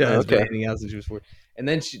Venetia has been Okay. handing out since she was 14. And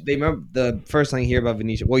then they remember the first time you hear about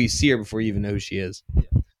Venetia. Well, you see her before you even know who she is.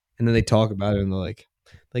 And then they talk about her and they're like,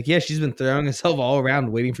 yeah, she's been throwing herself all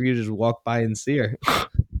around waiting for you to just walk by and see her.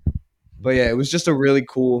 But yeah, it was just a really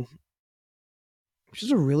cool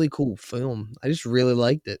film. I just really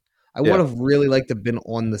liked it. I would have really liked to have been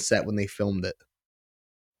on the set when they filmed it.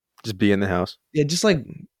 Just be in the house. Yeah, just like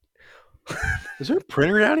Is there a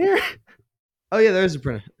printer down here? oh yeah, there's a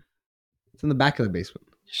printer. It's in the back of the basement.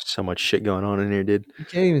 So much shit going on in here, dude. You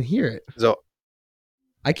can't even hear it. So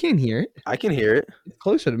I can't hear it. I can hear it. It's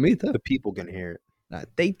closer to me though. The people can hear it.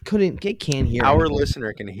 They can't hear Our anything.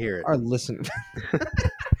 listener can hear it. Our listener.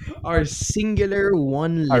 Our singular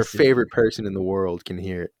one listener. Our favorite person in the world can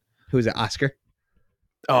hear it. Who is it? Oscar?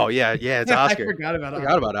 Oh yeah, it's Oscar. I forgot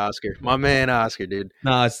about Oscar. My man Oscar, dude.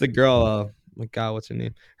 No, it's the girl. My God, what's her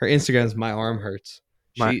name? Her Instagram's My Arm Hurts.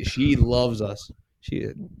 She loves us.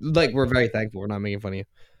 We're very thankful. We're not making fun of you.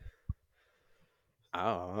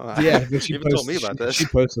 Oh Yeah, you haven't told me about this. She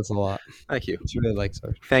posts us a lot. Thank you. She really likes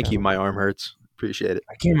us. Thank you. My arm hurts. Appreciate it.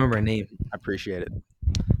 I can't remember her name. I appreciate it.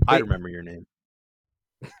 I remember your name.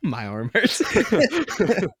 My Arm Hurts.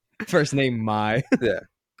 First name My. Yeah.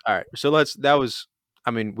 All right. So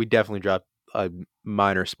we definitely dropped a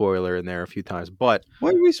minor spoiler in there a few times, but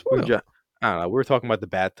What did we spoil? I don't know. We were talking about the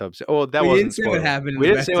bathtubs. Oh, that We wasn't didn't say what spoiler. happened in We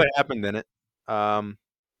the didn't say what bathtub. happened in it.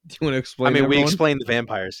 Do you want to explain? We everyone? explained the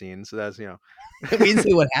vampire scene, so that's We didn't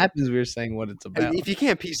say what happens. We were saying what it's about. If you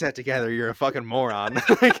can't piece that together, you're a fucking moron.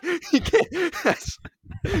 Like, you can't.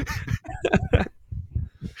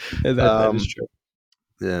 That is true.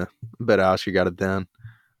 Yeah, I bet Oscar got it down.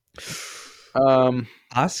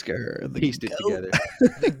 Oscar, the Pieced it goat. together.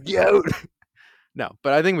 The goat. No,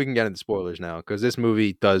 but I think we can get into spoilers now because this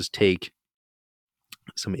movie does take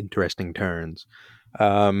some interesting turns.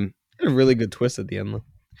 Had a really good twist at the end, though.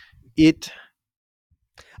 It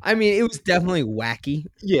was definitely wacky.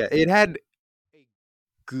 Yeah, it had a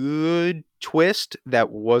good twist that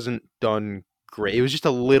wasn't done great. It was just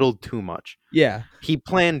a little too much. Yeah. He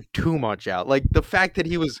planned too much out. Like the fact that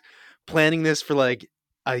he was planning this for like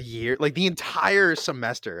a year, like the entire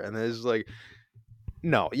semester, and it's like,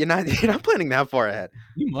 no, you're not planning that far ahead.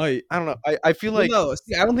 You might. I don't know. I feel like no.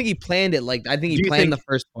 See, I don't think he planned it. Like I think he planned the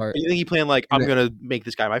first part. You think he planned like I'm gonna make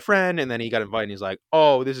this guy my friend, and then he got invited, and he's like,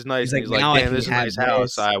 oh, this is nice. He's And like, damn, this is a nice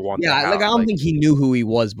house. I want. Yeah, that like I house. don't think he knew who he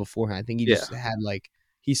was beforehand. I think he just had like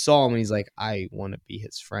he saw him and he's like, I want to be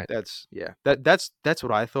his friend. That's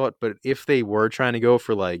what I thought. But if they were trying to go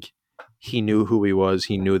for like, he knew who he was,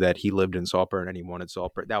 he knew that he lived in Saltburn and he wanted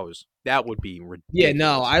Saltburn. That would be Yeah,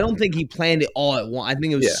 no, ridiculous. I don't think he planned it all at once. I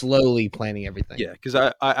think it was Yeah, slowly planning everything. yeah, because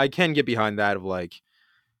I can get behind that of like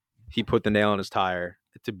he put the nail in his tire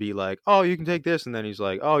to be like, oh, you can take this, and then he's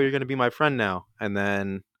like, oh, you're gonna be my friend now, and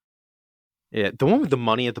then yeah, the one with the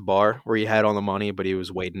money at the bar where he had all the money, but he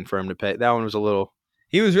was waiting for him to pay. That one was a little,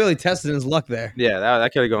 He was really testing his luck there. yeah,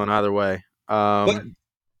 that could have gone either way. But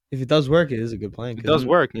if it does work, it is a good plan. It does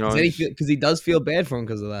work, you know. Because he does feel bad for him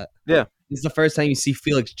because of that. Yeah, It's the first time you see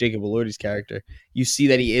Felix Jacob Elordi's character. You see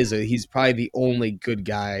that he's probably the only good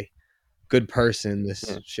guy, good person in this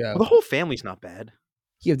yeah. show. Well, the whole family's not bad.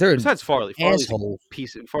 Yeah, they're an Besides Farley, asshole.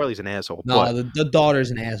 Farley's an asshole. No, But the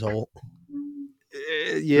daughter's an asshole.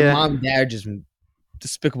 The yeah, mom and dad are just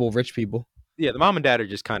despicable rich people. yeah, the mom and dad are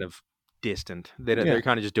just kind of distant. Yeah. They're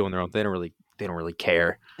kind of just doing their own. They don't really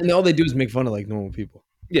care. And all they do is make fun of like normal people.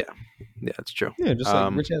 Yeah, that's true. Yeah, just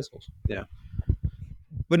like rich assholes. Yeah.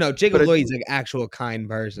 But no, Jacob But Lloyd's like actual kind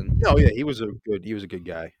person. No, yeah, he was a good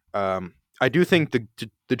guy. I do think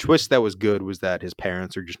the twist that was good was that his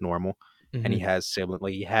parents are just normal, and he has siblings.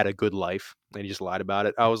 Like he had a good life, and he just lied about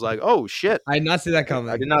it. I was like, oh shit, I did not see that coming.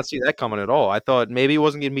 I did not see that coming at all. I thought maybe it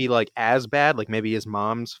wasn't gonna be like as bad. Like maybe his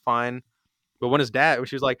mom's fine, but when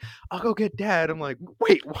she was like, I'll go get dad. I'm like,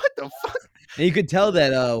 wait, what the fuck? And you could tell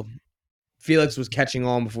that Felix was catching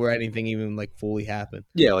on before anything even like fully happened.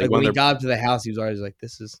 Yeah, Like when he got up to the house, he was always like,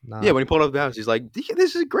 "This is not." Yeah, when he pulled up to the house, he's like,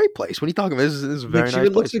 "This is a great place." What are you talking about? This is a very like, nice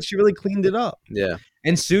looks place. like she really cleaned it up. Yeah,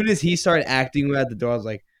 And soon as he started acting at the door, I was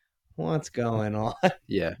like, "What's going on?"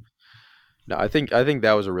 yeah. No, I think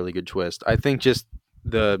that was a really good twist. I think just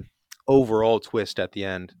the overall twist at the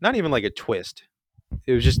end, not even like a twist.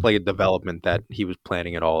 It was just like a development that he was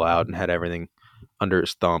planning it all out and had everything under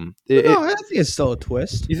his thumb. No, I think it's still a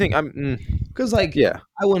twist. You think Because like, yeah,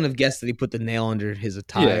 I wouldn't have guessed that he put the nail under his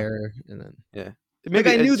attire, and then yeah. like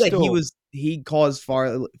I knew that he caused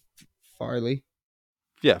Farley.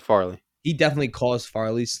 Yeah, Farley. He definitely caused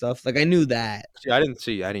Farley's stuff. Like I knew that. See, I didn't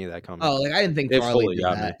see any of that coming. Oh, like I didn't think It Farley fully did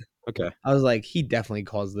got that. me. Okay. I was like, he definitely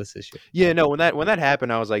caused this issue. Yeah, no. When that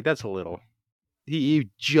happened, I was like, that's a little. He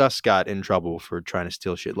just got in trouble for trying to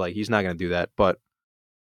steal shit. Like he's not gonna do that. But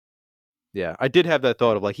yeah, I did have that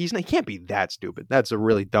thought of like he can't be that stupid. That's a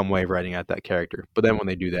really dumb way of writing out that character. But then when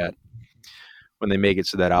they do that, when they make it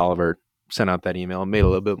so that Oliver sent out that email, it made a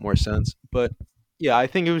little bit more sense. But yeah, I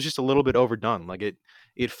think it was just a little bit overdone. Like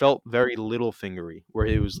it felt very little fingery, where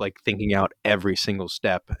he was like thinking out every single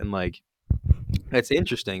step, and like that's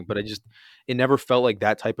interesting. But it never felt like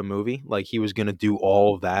that type of movie. Like he was gonna do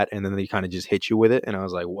all of that, and then they kind of just hit you with it, and I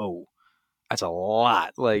was like, whoa, that's a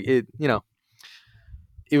lot. Like it,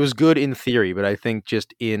 it was good in theory, but I think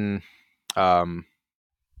just in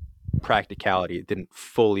practicality, it didn't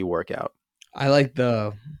fully work out. I like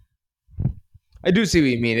the. I do see what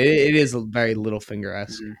you mean. It is a very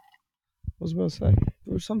Littlefinger-esque. Mhm. What was I about to say?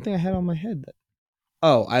 There was something I had on my head.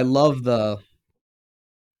 Oh, I love the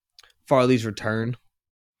Farley's return,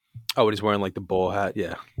 Oh, and he's wearing like the bull hat.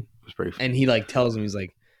 Yeah, it was pretty. and he like tells him he's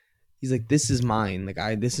like, this is mine.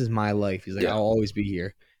 Like this is my life. He's like, Yeah. I'll always be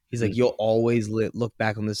here. He's like, you'll always look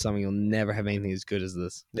back on this summer. You'll never have anything as good as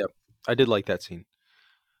this. Yep, I did like that scene.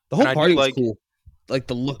 The whole And I party do was like- cool. Like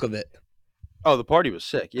the look of it. Oh, the party was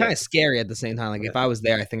sick. Yeah, Kind of scary at the same time. Like if I was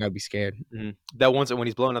there, I think I'd be scared. that once when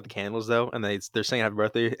he's blowing out the candles though, and they're saying happy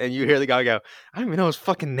birthday, and you hear the guy go, "I don't even know his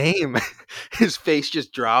fucking name." His face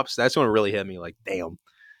just drops. That's when it really hit me. Like, damn,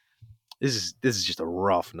 this is just a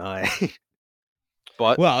rough night.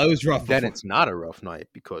 But Well, it was rough. then before. it's not a rough night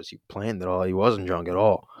because he planned it all. He wasn't drunk at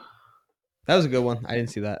all. That was a good one. I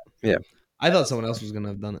didn't see that. Yeah. I thought someone else was gonna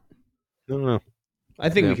have done it. No. I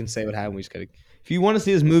think we can say what happened. We just gotta. If you want to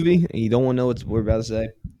see this movie and you don't want to know what we're about to say,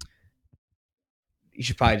 you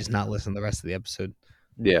should probably just not listen to the rest of the episode.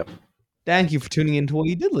 Yeah. Thank you for tuning in to what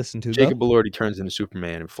you did listen to. Jacob Elordi turns into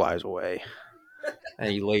Superman and flies away.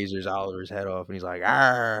 And he lasers Oliver's head off, and he's like,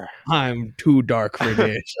 "Arr!" I'm too dark for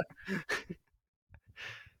this.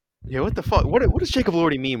 Yeah, what the fuck? What does Jacob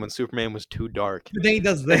Elordi mean when Superman was too dark? But then he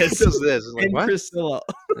does He this. does this. It's like, And what? Priscilla.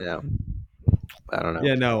 Yeah. I don't know.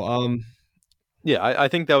 Yeah, no. Yeah, I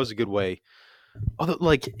think that was a good way. Although,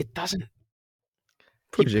 like, it doesn't.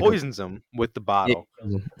 He poisons him with the bottle.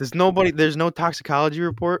 There's no toxicology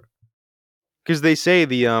report because they say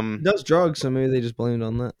He does drugs, so maybe they just blamed it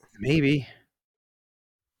on that. maybe,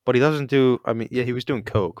 but he doesn't do. I mean, yeah, he was doing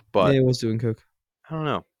coke, but Yeah, he was doing coke. I don't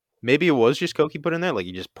know. Maybe it was just coke he put in there. Like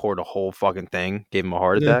he just poured a whole fucking thing, gave him a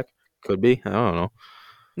heart Yeah. attack. Could be. I don't know.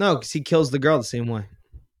 No, because he kills the girl the same way.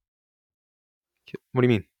 What do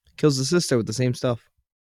you mean? Kills the sister with the same stuff.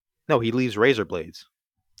 No, he leaves razor blades.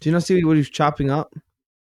 Do you not see what he was chopping up?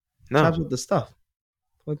 No. Chops up the stuff.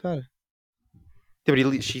 White powder. Yeah,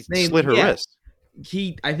 but she Name, slit her yeah. wrist.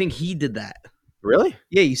 I think he did that. Really?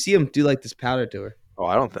 Yeah, you see him do like this powder to her. Oh,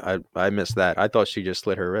 I don't. I missed that. I thought she just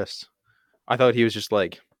slit her wrist. I thought he was just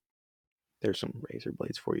like, "There's some razor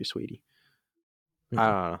blades for you, sweetie." I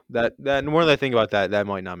don't know. That more that I think about that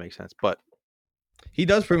might not make sense, but He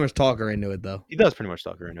does pretty much talk her into it, though. he does pretty much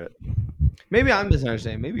talk her into it. Maybe I'm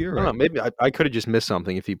misunderstanding. Maybe you're I right. don't know. Maybe I could have just missed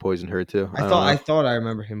something if he poisoned her too. I thought I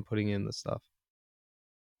remember him putting in the stuff.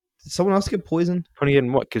 Did someone else get poisoned? Putting it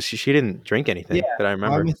in what? Because she didn't drink anything that I Why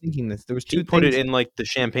remember. am I thinking this? There was two He put things. it in like the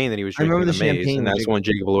champagne that he was I drinking remember in the the maze, champagne and that that's when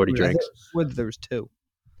Jacob Elordi I drinks. swear that there was two.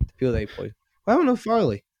 The people they poisoned. Well, I don't know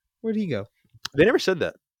Farley. Where'd he go? They never said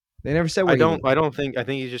that. They never said where he went. I don't think. I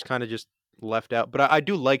think he's just kind of just left out. But I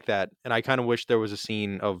do like that, and I kind of wish there was a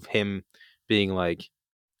scene of him being like,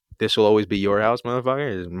 "This will always be your house,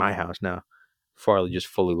 motherfucker. This is my house now." Farley just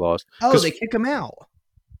fully lost. Oh, they kick him out.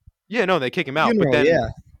 Yeah, no, they kick him out. Funeral, But then, yeah.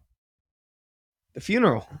 The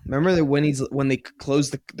funeral. Remember that when they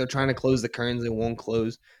close they're trying to close the curtains, they won't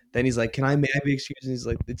close. Then he's like, may I be excused? And he's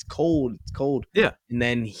like, it's cold. Yeah. And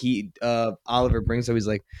then Oliver brings up, he's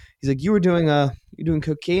like, you were doing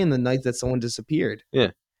cocaine the night that someone disappeared.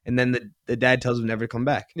 Yeah. And then the dad tells him never to come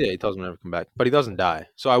back. Yeah, he tells him never to come back, but he doesn't die.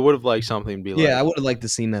 So I would have liked something to be like, Yeah, I would have liked to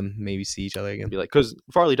seen them maybe see each other again. be like, because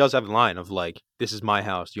Farley does have the line of like, "This is my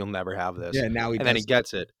house. You'll never have this." Yeah, now then he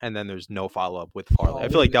gets it, and then there's no follow up with Farley. I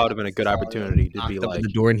feel like that would have been a good opportunity to be like, the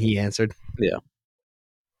door, and he answered. Yeah.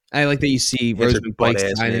 I like that you see Rosamund Pike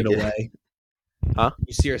sign it away. Huh?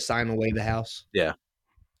 You see her sign away the house. Yeah.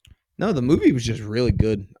 No, the movie was just really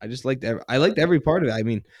good. I just liked every part of it. I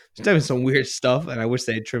mean, there's definitely some weird stuff, and I wish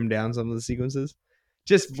they had trimmed down some of the sequences,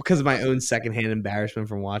 just because of my own secondhand embarrassment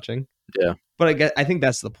from watching. Yeah, but I think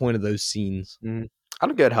that's the point of those scenes. I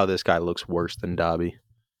don't get how this guy looks worse than Dobby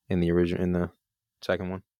in the second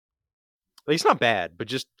one. Like, he's not bad, but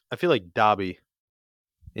just I feel like Dobby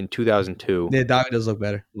in 2002. Yeah, Dobby does look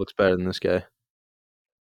better. Looks better than this guy.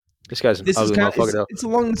 This guy's an ugly motherfucker. It's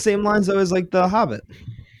along the same lines though as like The Hobbit.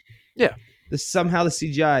 Yeah. Somehow the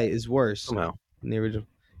CGI is worse Somehow than the original,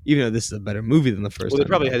 even though this is a better movie than the first. Well, they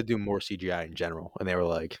probably had to do more CGI in general, and they were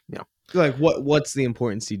like, like what's the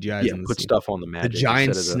important CGI? Yeah, put stuff on the magic. The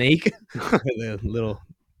giant snake, or the little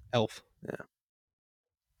elf. Yeah.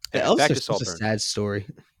 The elves are such a sad story.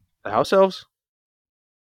 The house elves?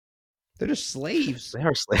 They're just slaves. They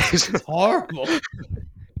are slaves. It's horrible.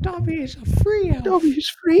 Dobby is a free elf. Dobby is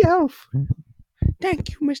free elf.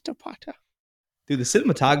 Thank you, Mr. Potter. Dude, the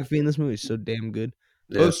cinematography in this movie is so damn good.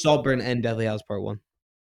 Yeah. Both Saltburn and Deathly Hallows Part 1.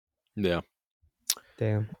 Yeah.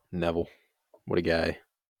 Damn. Neville. What a guy.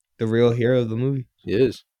 The real hero of the movie. He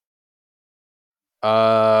is.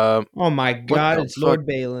 Oh my God, it's fuck? Lord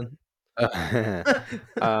Balin.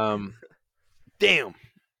 Damn.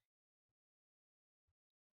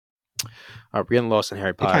 All right, we're getting lost in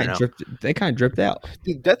Harry Potter now. They kind of dripped out.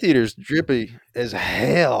 Dude, that theater's drippy as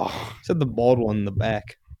hell. Except the bald one in the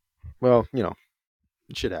back. Well,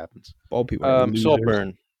 shit happens. Bald people.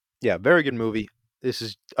 Saltburn. Yeah, very good movie. This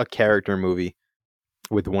is a character movie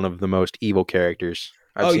with one of the most evil characters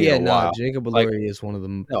I've seen in a while. Jacob Elordi is one of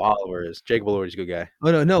them. No, Oliver is. Jacob Elordi's a good guy.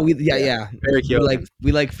 Oh no, yeah. Very cute.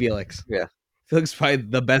 We like Felix. Yeah. Felix is probably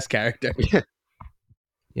the best character.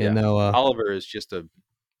 Yeah. Oliver is just a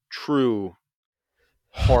true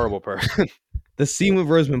horrible person. The scene with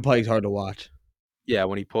Rosamund Pike is hard to watch. Yeah,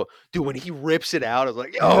 when he rips it out, I was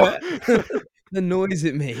like, oh, the noise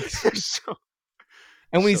it makes.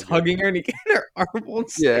 And when he's hugging her and he gets her arm won't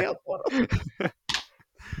stay up on him.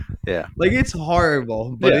 Yeah. Like, it's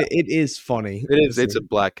horrible, but it is funny. It is. It's a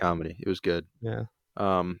black comedy. It was good. Yeah.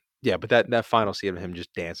 Yeah, but that final scene of him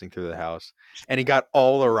just dancing through the house, and he got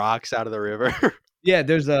all the rocks out of the river. Yeah,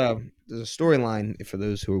 there's a storyline for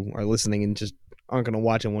those who are listening and just aren't going to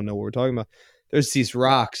watch and won't know what we're talking about. There's these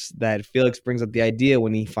rocks that Felix brings up the idea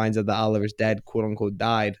when he finds out that Oliver's dad, quote unquote,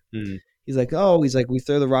 died. Mm-hmm. He's like, we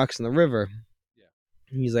throw the rocks in the river. Yeah.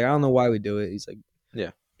 And he's like, I don't know why we do it. He's like,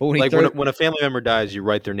 yeah. But when a family member dies, you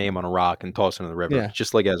write their name on a rock and toss it in the river,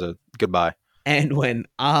 just like as a goodbye. And when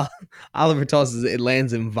Oliver tosses it, it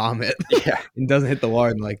lands in vomit. Yeah. And doesn't hit the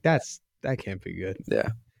water. And like, that can't be good. Yeah.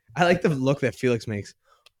 I like the look that Felix makes.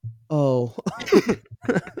 Oh.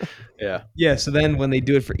 Yeah. Yeah, so then when they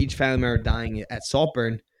do it for each family member dying at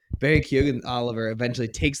Saltburn, Barry Keoghan and Oliver eventually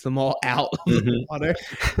takes them all out of the water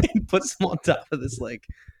and puts them on top of this, like,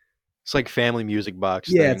 It's like family music box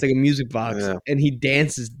Yeah, thing. it's like a music box, Yeah. and he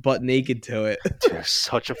dances butt naked to it. Dude, it's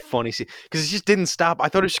such a funny scene because it just didn't stop. I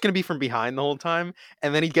thought it was just gonna be from behind the whole time,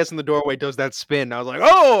 and then he gets in the doorway, does that spin. I was like,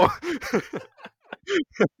 "Oh!"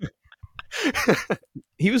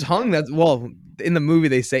 He was hung. That's well in the movie.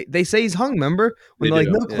 They say he's hung. Remember when They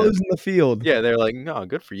they're like, do, no yeah, clothes in the field. yeah. They're like, "No,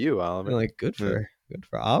 good for you, They're Oliver." like, Yeah, good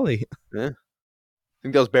for Ollie. yeah.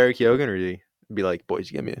 Think that was Barry Keoghan, or did he be like, "Boys,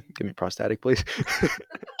 give me a prosthetic, please."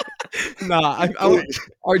 Nah, Please.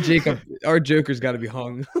 our Joker's got to be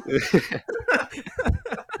hung.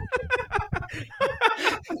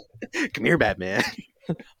 Come here, Batman.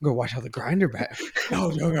 I'm gonna watch how the grinder back.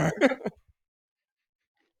 No, Joker.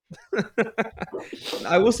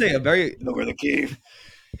 I will say a very Over the key.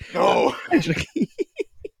 No.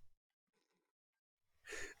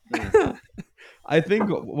 I think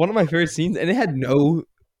one of my favorite scenes, and it had no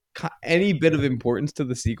any bit of importance to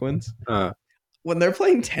the sequence Uh, when they're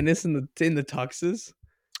playing tennis in the tuxes.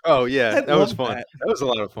 oh yeah, I that was love fun. that. That was a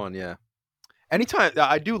lot of fun. Yeah. Anytime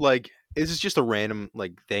I do like this is just a random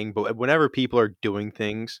like thing, but whenever people are doing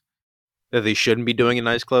things that they shouldn't be doing in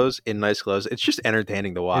nice clothes, it's just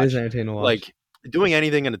entertaining to It is watch. entertaining to watch. Like doing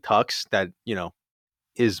anything in a tux that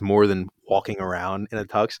is more than walking around in a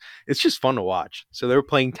tux. It's just fun to watch. So they were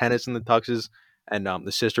playing tennis in the tuxes, and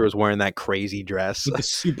the sister was wearing that crazy dress. With the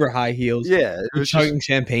super high heels, Yeah, it and was just chugging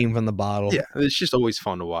champagne from the bottle. yeah, it's just always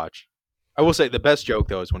fun to watch. I will say the best joke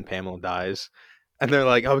though is when Pamela dies. And they're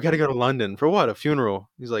like, "Oh, we got to go to London for what? A funeral?"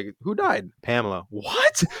 He's like, "Who died?" Pamela.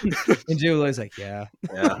 What? And Julia's like, yeah.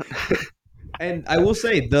 Yeah. And I will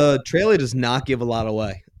say the trailer does not give a lot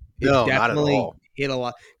away. It No, not at definitely all. hit a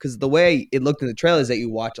lot because the way it looked in the trailer is that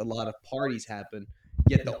you watch a lot of parties happen,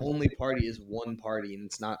 yet the only party is one party, and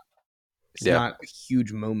it's Yeah. not a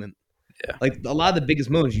huge moment. Yeah. Like a lot of the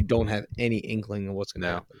biggest moments, you don't have any inkling of what's going to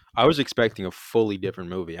No. happen. I was expecting a fully different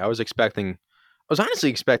movie. I was honestly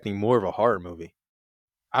expecting more of a horror movie.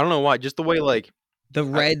 I don't know why. Just the way like The I,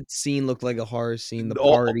 red scene looked like a horror scene. The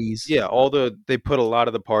all, parties, yeah, they put a lot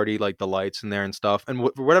of the party like the lights in there and stuff. And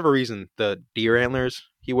for whatever reason, the deer antlers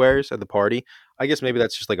he wears at the party. I guess maybe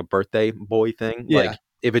that's just like a birthday boy thing. yeah, Like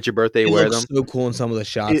if it's your birthday, it wear looks them. so cool in some of the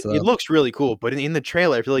shots, It though. looks really cool, but in the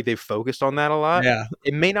trailer, I feel like they focused on that a lot. Yeah,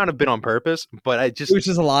 It may not have been on purpose, but I it just was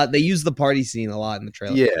just a lot. They used the party scene a lot in the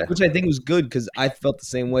trailer, yeah, which I think was good because I felt the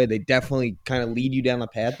same way. They definitely kind of lead you down a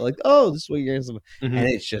path, like, oh, this is what you're going to, mhm. and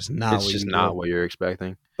it's just not It's what just you not do. what you're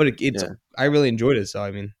expecting. But it's Yeah. I really enjoyed it, so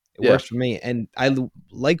I mean, it Yeah. works for me, and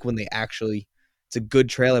like when they actually. It's a good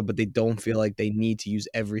trailer, but they don't feel like they need to use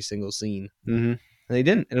every single scene, Mm-hmm. and they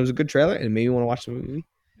didn't. And it was a good trailer, and it made me want to watch the movie.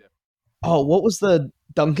 Yeah. Oh, what was the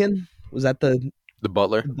Duncan? Was that the The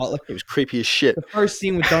butler, butler? it was creepy as shit. The first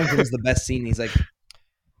scene with Duncan is the best scene. He's like,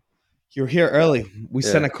 "You're here early. We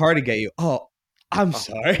sent Yeah. a car to get you." Oh, I'm Oh,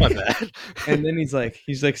 sorry. my bad. And then he's like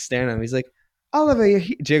staring at him. He's like, "Oliver, you're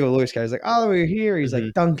here." Jacob Lewis guy. He's like, "Oliver, you're here." He's like,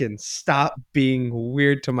 "Duncan, stop being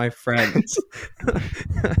weird to my friends."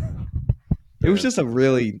 It was just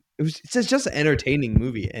it's just an entertaining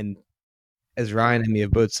movie, and as Ryan and me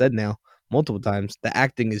have both said now multiple times, the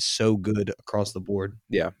acting is so good across the board.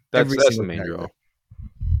 Yeah, Every that's the single main character. draw.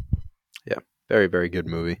 Yeah, very very good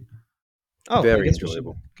movie. Oh, Very I guess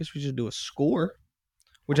enjoyable. we should do a score.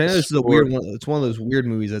 Which I A know this is a score. weird one. It's one of those weird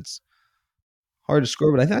movies that's hard to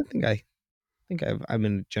score, but I think I'm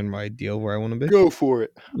in a general idea of where I want to be. Go for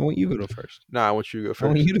it. I want you to go first. Nah, I want you to go I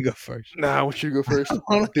want first. you to go first. Nah, I want you to go first. I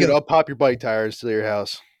wanna Dude, go- I'll pop your bike tires to your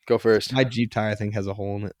house. Go first. My Jeep tire, I think, has a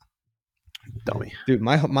hole in it. Dummy. Dude,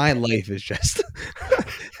 my life is just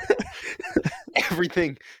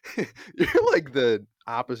Everything. You're like the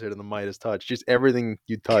opposite of the Midas touch. Just everything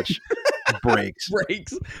you touch breaks.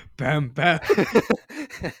 breaks. Bam, bam.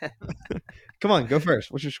 Come on, go first.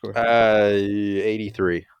 What's your score?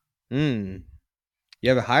 83. You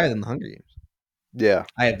have it higher than the Hunger Games. Yeah.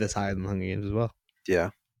 I have this higher than the Hunger Games as well. Yeah.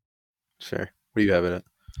 Sure. What do you have in it?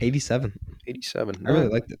 87. 87. I really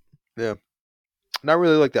liked it. Yeah. Not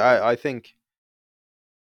really like that. I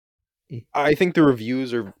think the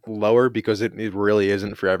reviews are lower because it really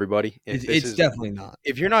isn't for everybody. It's definitely not.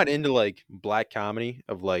 If you're not into like black comedy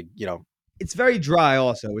of like, It's very dry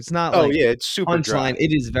also. It's not oh like yeah, it's super dry. punchline.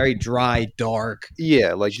 It is very dry, dark.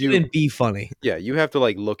 Yeah, like It shouldn't be funny. yeah, you have to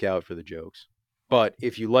like look out for the jokes. But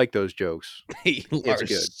if you like those jokes, They it's are good.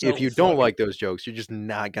 so If you don't funny. like those jokes, you're just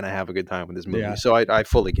not gonna have a good time with this movie. Yeah. So I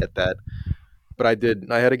fully get that. But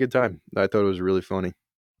I had a good time. I thought it was really funny.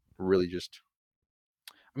 Really just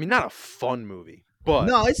I mean, not a fun movie, but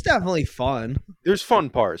No, it's definitely fun. there's fun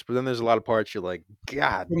parts, but then there's a lot of parts you're like,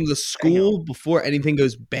 God, From the school before anything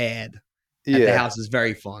goes bad at the yeah, house is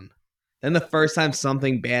very fun. Then the first time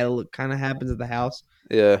something bad kind of happens at the house,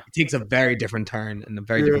 Yeah. It takes a very different turn and a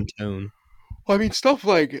very Yeah. different tone. Well, I mean, stuff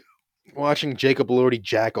like watching Jacob Elordi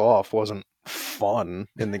jack off wasn't fun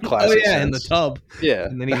in the Oh classic yeah, in the sense. tub, Yeah,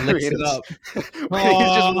 and then he I licks mean, it it's up. when he's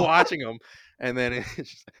just Oh, watching him, and then it's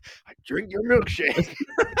just, I drink your milkshake.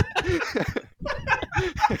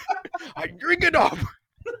 I drink it up.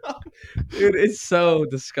 dude, it's so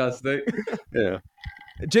disgusting. Yeah,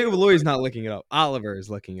 Jacob Elordi's not licking it up. Oliver is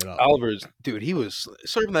licking it up. Oliver's dude. He was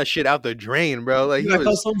serving that shit out the drain, bro. Like Dude, he I thought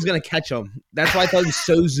was. someone was gonna catch him. That's why I thought he was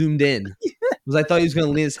so zoomed in. Because I thought he was gonna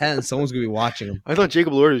lean his head and someone's gonna be watching him. I thought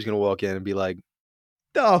Jacob Elordi was gonna walk in and be like,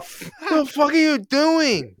 The "The fuck are you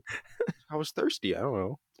doing?" I was thirsty. I don't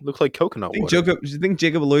know. Looked like coconut think water. Do you think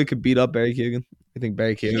Jacob Elordi could beat up Barry Keoghan? You think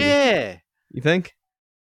Barry Keoghan? Yeah. You think?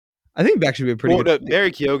 I think it'd actually be a pretty Well, good.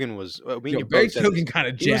 Barry Keoghan was. Me and you Barry both said this. Keoghan kind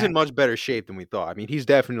of He was in jacked. much better shape than we thought. I mean, he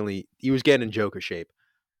was getting in Joker shape.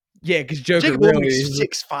 Yeah, because Joker Jacob really Elordi's is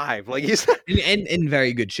 6'5". Like he's in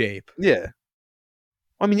very good shape. yeah.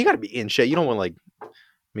 I mean, you got to be in shape. You don't want like. I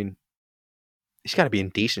mean, he's got to be in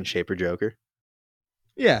decent shape for Joker.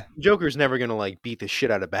 Yeah, Joker's never gonna like beat the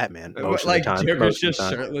shit out of Batman most of the time. Joker's most of just the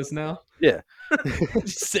time. shirtless now. Yeah,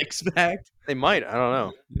 Six pack. they might. I don't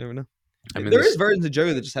know. You never know. I mean, There is versions of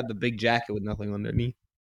Joker that just have the big jacket with nothing underneath.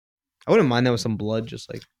 I wouldn't mind that with some blood,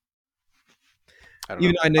 just like. I don't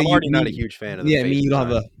Even know. though I know I'm you- already not a me- huge fan of the Yeah, face me. You don't have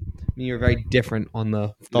design. you're very different on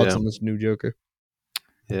the thoughts Yeah. on this new Joker.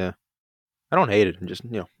 Yeah, I don't hate it. I'm just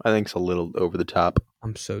I think it's a little over the top.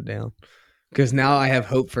 I'm so down because now I have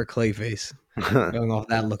hope for Clayface going off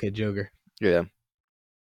that look at Joker. Yeah.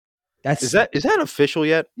 That's Is that official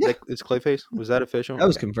yet? Yeah. Like, it's Clayface? Was that official? that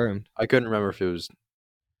was Okay. confirmed. I couldn't remember if it was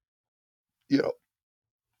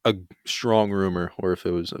a strong rumor or if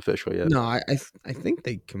it was official yet. No, I think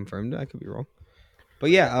they confirmed it. I could be wrong, but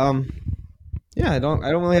yeah, yeah. I don't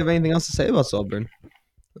really have anything else to say about Saltburn.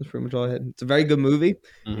 That's pretty much all I had. It's a very good movie.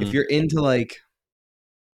 Mhm. If you're into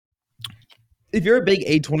if you're a big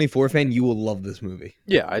A24 fan, you will love this movie.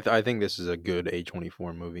 Yeah, I think this is a good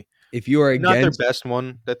A24 movie. If you are Not their against, best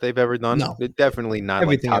one that they've ever done. No. It's definitely not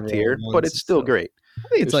Everything like top Everywhere tier, at Once but is it's still still- great. I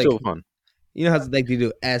think It's it's still fun. you know how they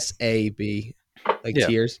do S A B Yeah.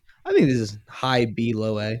 tiers. I think this is high B,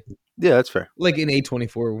 low A, Yeah, that's fair. like in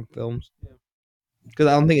A24 films. Because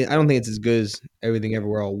I don't think it's as good as Everything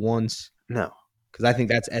Everywhere All at Once. No. Because I think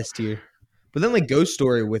that's S tier. But then like Ghost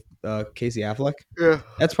Story with Casey Affleck, Yeah.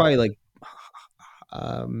 that's probably like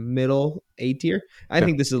middle A tier. I Yeah.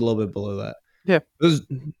 think this is a little bit below that. Yeah.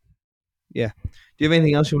 Yeah. Do you have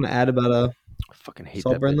anything else you want to add about I fucking hate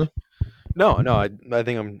that. Saltburn bitch. though? No. I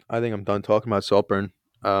think I'm done talking about Saltburn.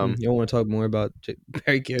 You don't want to talk more about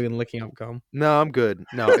Barry Keoghan licking up cum? No, I'm good.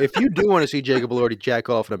 No, if you do want to see Jacob Elordi jack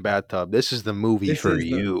off in a bathtub, this is the movie This for is the-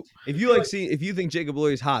 you. If you think Jacob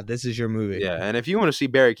Elordi's hot, this is your movie. Yeah, and if you want to see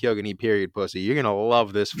Barry Keoghan eat period pussy, you're gonna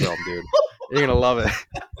love this film, dude. You're gonna love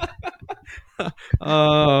it.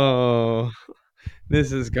 Oh,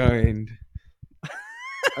 this is going.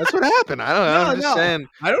 That's what happened. I don't know. I'm just saying.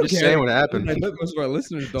 I don't Just care. saying what happened. I bet most of our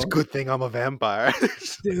listeners It's a don't. good thing I'm a vampire.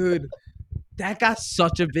 Dude, that got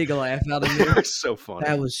such a big laugh out of me. It's so funny.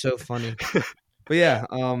 That was so funny. But yeah,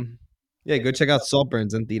 go check out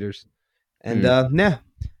Saltburns in theaters. And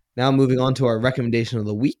now moving on to our recommendation of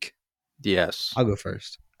the week. Yes. I'll go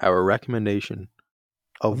first. Our recommendation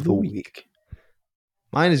of the week.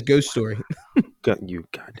 Mine is Ghost Story. You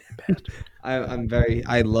goddamn bastard.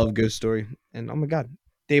 I love Ghost Story. And oh my god,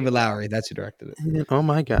 David Lowery, that's who directed it. Oh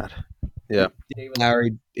my god. David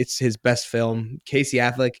Lowery, it's his best film. Casey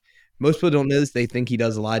Affleck. Most people don't know this. They think he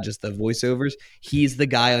does a lot, just the voiceovers. He's the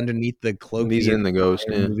guy underneath the cloak. He's in the ghost.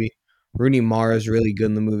 entire Yeah. movie. Rooney Mara is really good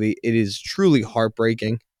in the movie. It is truly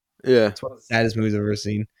heartbreaking. Yeah. It's one of the saddest movies I've ever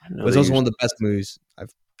seen. I know But it's they also used- one of the best movies I've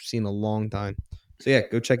seen in a long time. So yeah,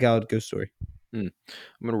 go check out Ghost Story. I'm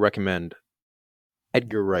gonna recommend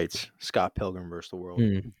Edgar Wright's Scott Pilgrim vs. the World.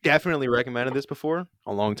 Hmm. Definitely recommended this before,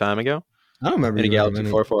 a long time ago, I don't remember in a you galaxy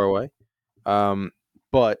recommending far, far away.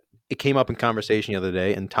 But it came up in conversation the other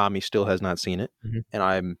day, and Tommy still has not seen it. Mhm. And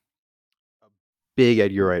I'm a big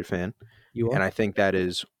Edgar Wright fan, it. You are? and I think that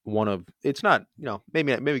is one of. It's not,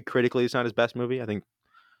 maybe critically, it's not his best movie. I think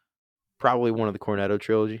probably one of the Cornetto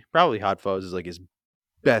trilogy. Probably Hot Fuzz is like his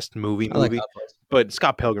best movie. I like Hot Fuzz. But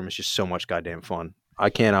Scott Pilgrim is just so much goddamn fun. I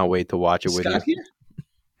cannot wait to watch it Is with Scott you. here?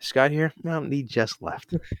 Scott here? No, he just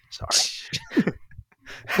left. Sorry.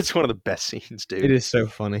 That's one of the best scenes, dude. It is so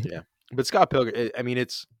funny. Yeah. But Scott Pilgrim,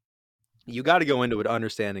 you got to go into it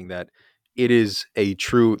understanding that it is a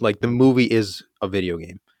true, like, the movie is a video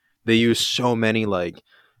game. They use so many, like,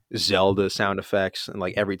 Zelda sound effects, and,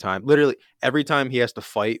 like, literally every time he has to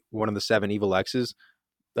fight one of the 7 evil X's,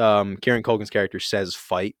 Kieran Culkin's character says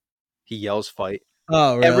fight. He yells fight.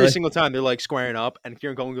 Oh, Every really? single time they're like squaring up, and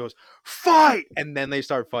Kieran Culkin goes, "Fight!" and then they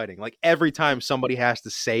start fighting. Like every time somebody has to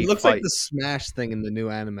say It looks like fight. the Smash thing in the new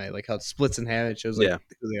anime, like how it splits in half. It shows like Yeah,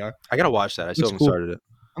 who they are. I gotta watch that. I still Looks haven't cool. started it.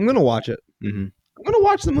 I'm gonna watch it. Mm-hmm. I'm gonna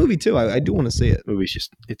watch the movie too. I do want to see it. Movie's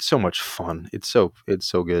just it's so much fun. It's so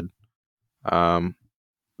good. But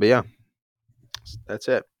yeah, that's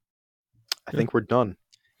it. I Yeah. think we're done.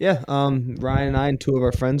 Yeah. Ryan and I and two of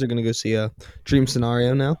our friends are gonna go see a Dream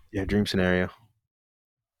Scenario now. Yeah, dream scenario.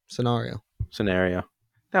 Scenario.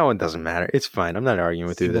 That one doesn't matter. It's fine. I'm not arguing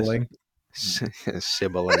with you. This Sibling.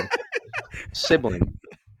 sibling, sibling,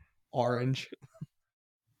 Orange.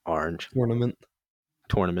 orange Tournament.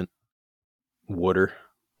 tournament, water.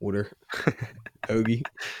 Water. Hoagie.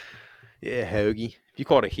 Yeah, Hoagie. If you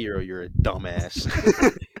call it a hero, you're a dumbass.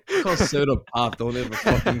 Call soda pop. Don't ever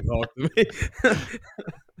fucking talk to me.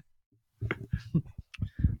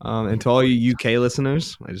 And to all you UK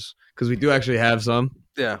listeners, because we do actually have some.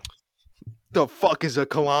 Yeah. The fuck is a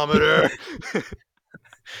kilometer?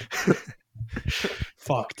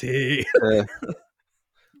 Fuck tea.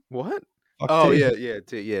 What? Fuck Oh tea.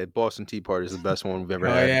 yeah. Boston Tea Party is the best one we've ever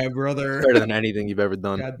Oh had. yeah, brother. It's better than anything you've ever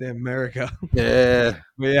done. Goddamn America. Yeah.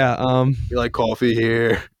 But yeah, You like coffee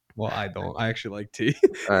here? well, I don't. I actually like tea.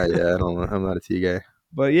 Yeah, I don't know. I'm not a tea guy.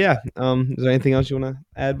 But yeah, is there anything else you want to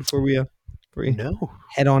add before we No.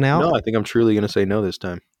 head on out? No, I think I'm truly gonna say no this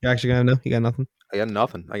time. You're actually gonna know? You got nothing? I got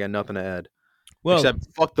nothing. I got nothing to add. Well, Except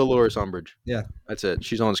fuck Dolores Umbridge. Yeah. That's it.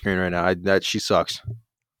 She's on the screen right now. She sucks.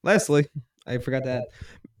 lastly, I forgot to add.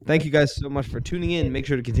 Thank you guys so much for tuning in. Make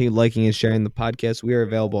sure to continue liking and sharing the podcast. We are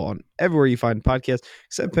available on everywhere you find podcasts,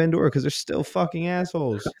 except Pandora, because they're still fucking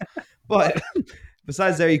assholes. But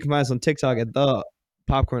besides there, you can find us on TikTok at the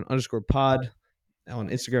popcorn_pod, on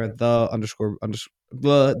Instagram at the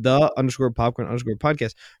popcorn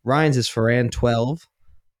podcast. Ryan's is Ferran12.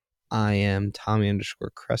 I am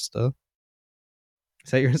Tommy_Cresta. Is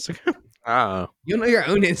that your Instagram? You know your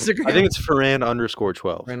own Instagram? I think it's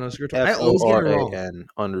Ferran_12. Ferran_12. I always get it wrong.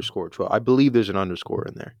 Ferran_12. I believe there's an underscore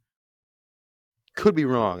in there. Could be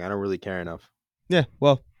wrong. I don't really care enough. Yeah,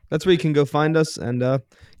 well, that's where you can go find us. And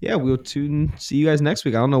yeah, we'll see you guys next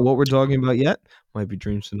week. I don't know what we're talking about yet. Might be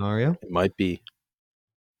Dream Scenario. It might be.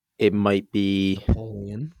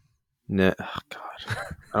 Napoleon. Oh, God.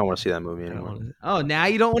 I don't want to see that movie anymore. Oh, now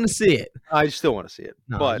you don't want to see it. I still want to see it.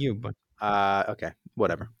 No, but you. But okay.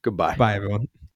 Whatever. Goodbye. bye, everyone.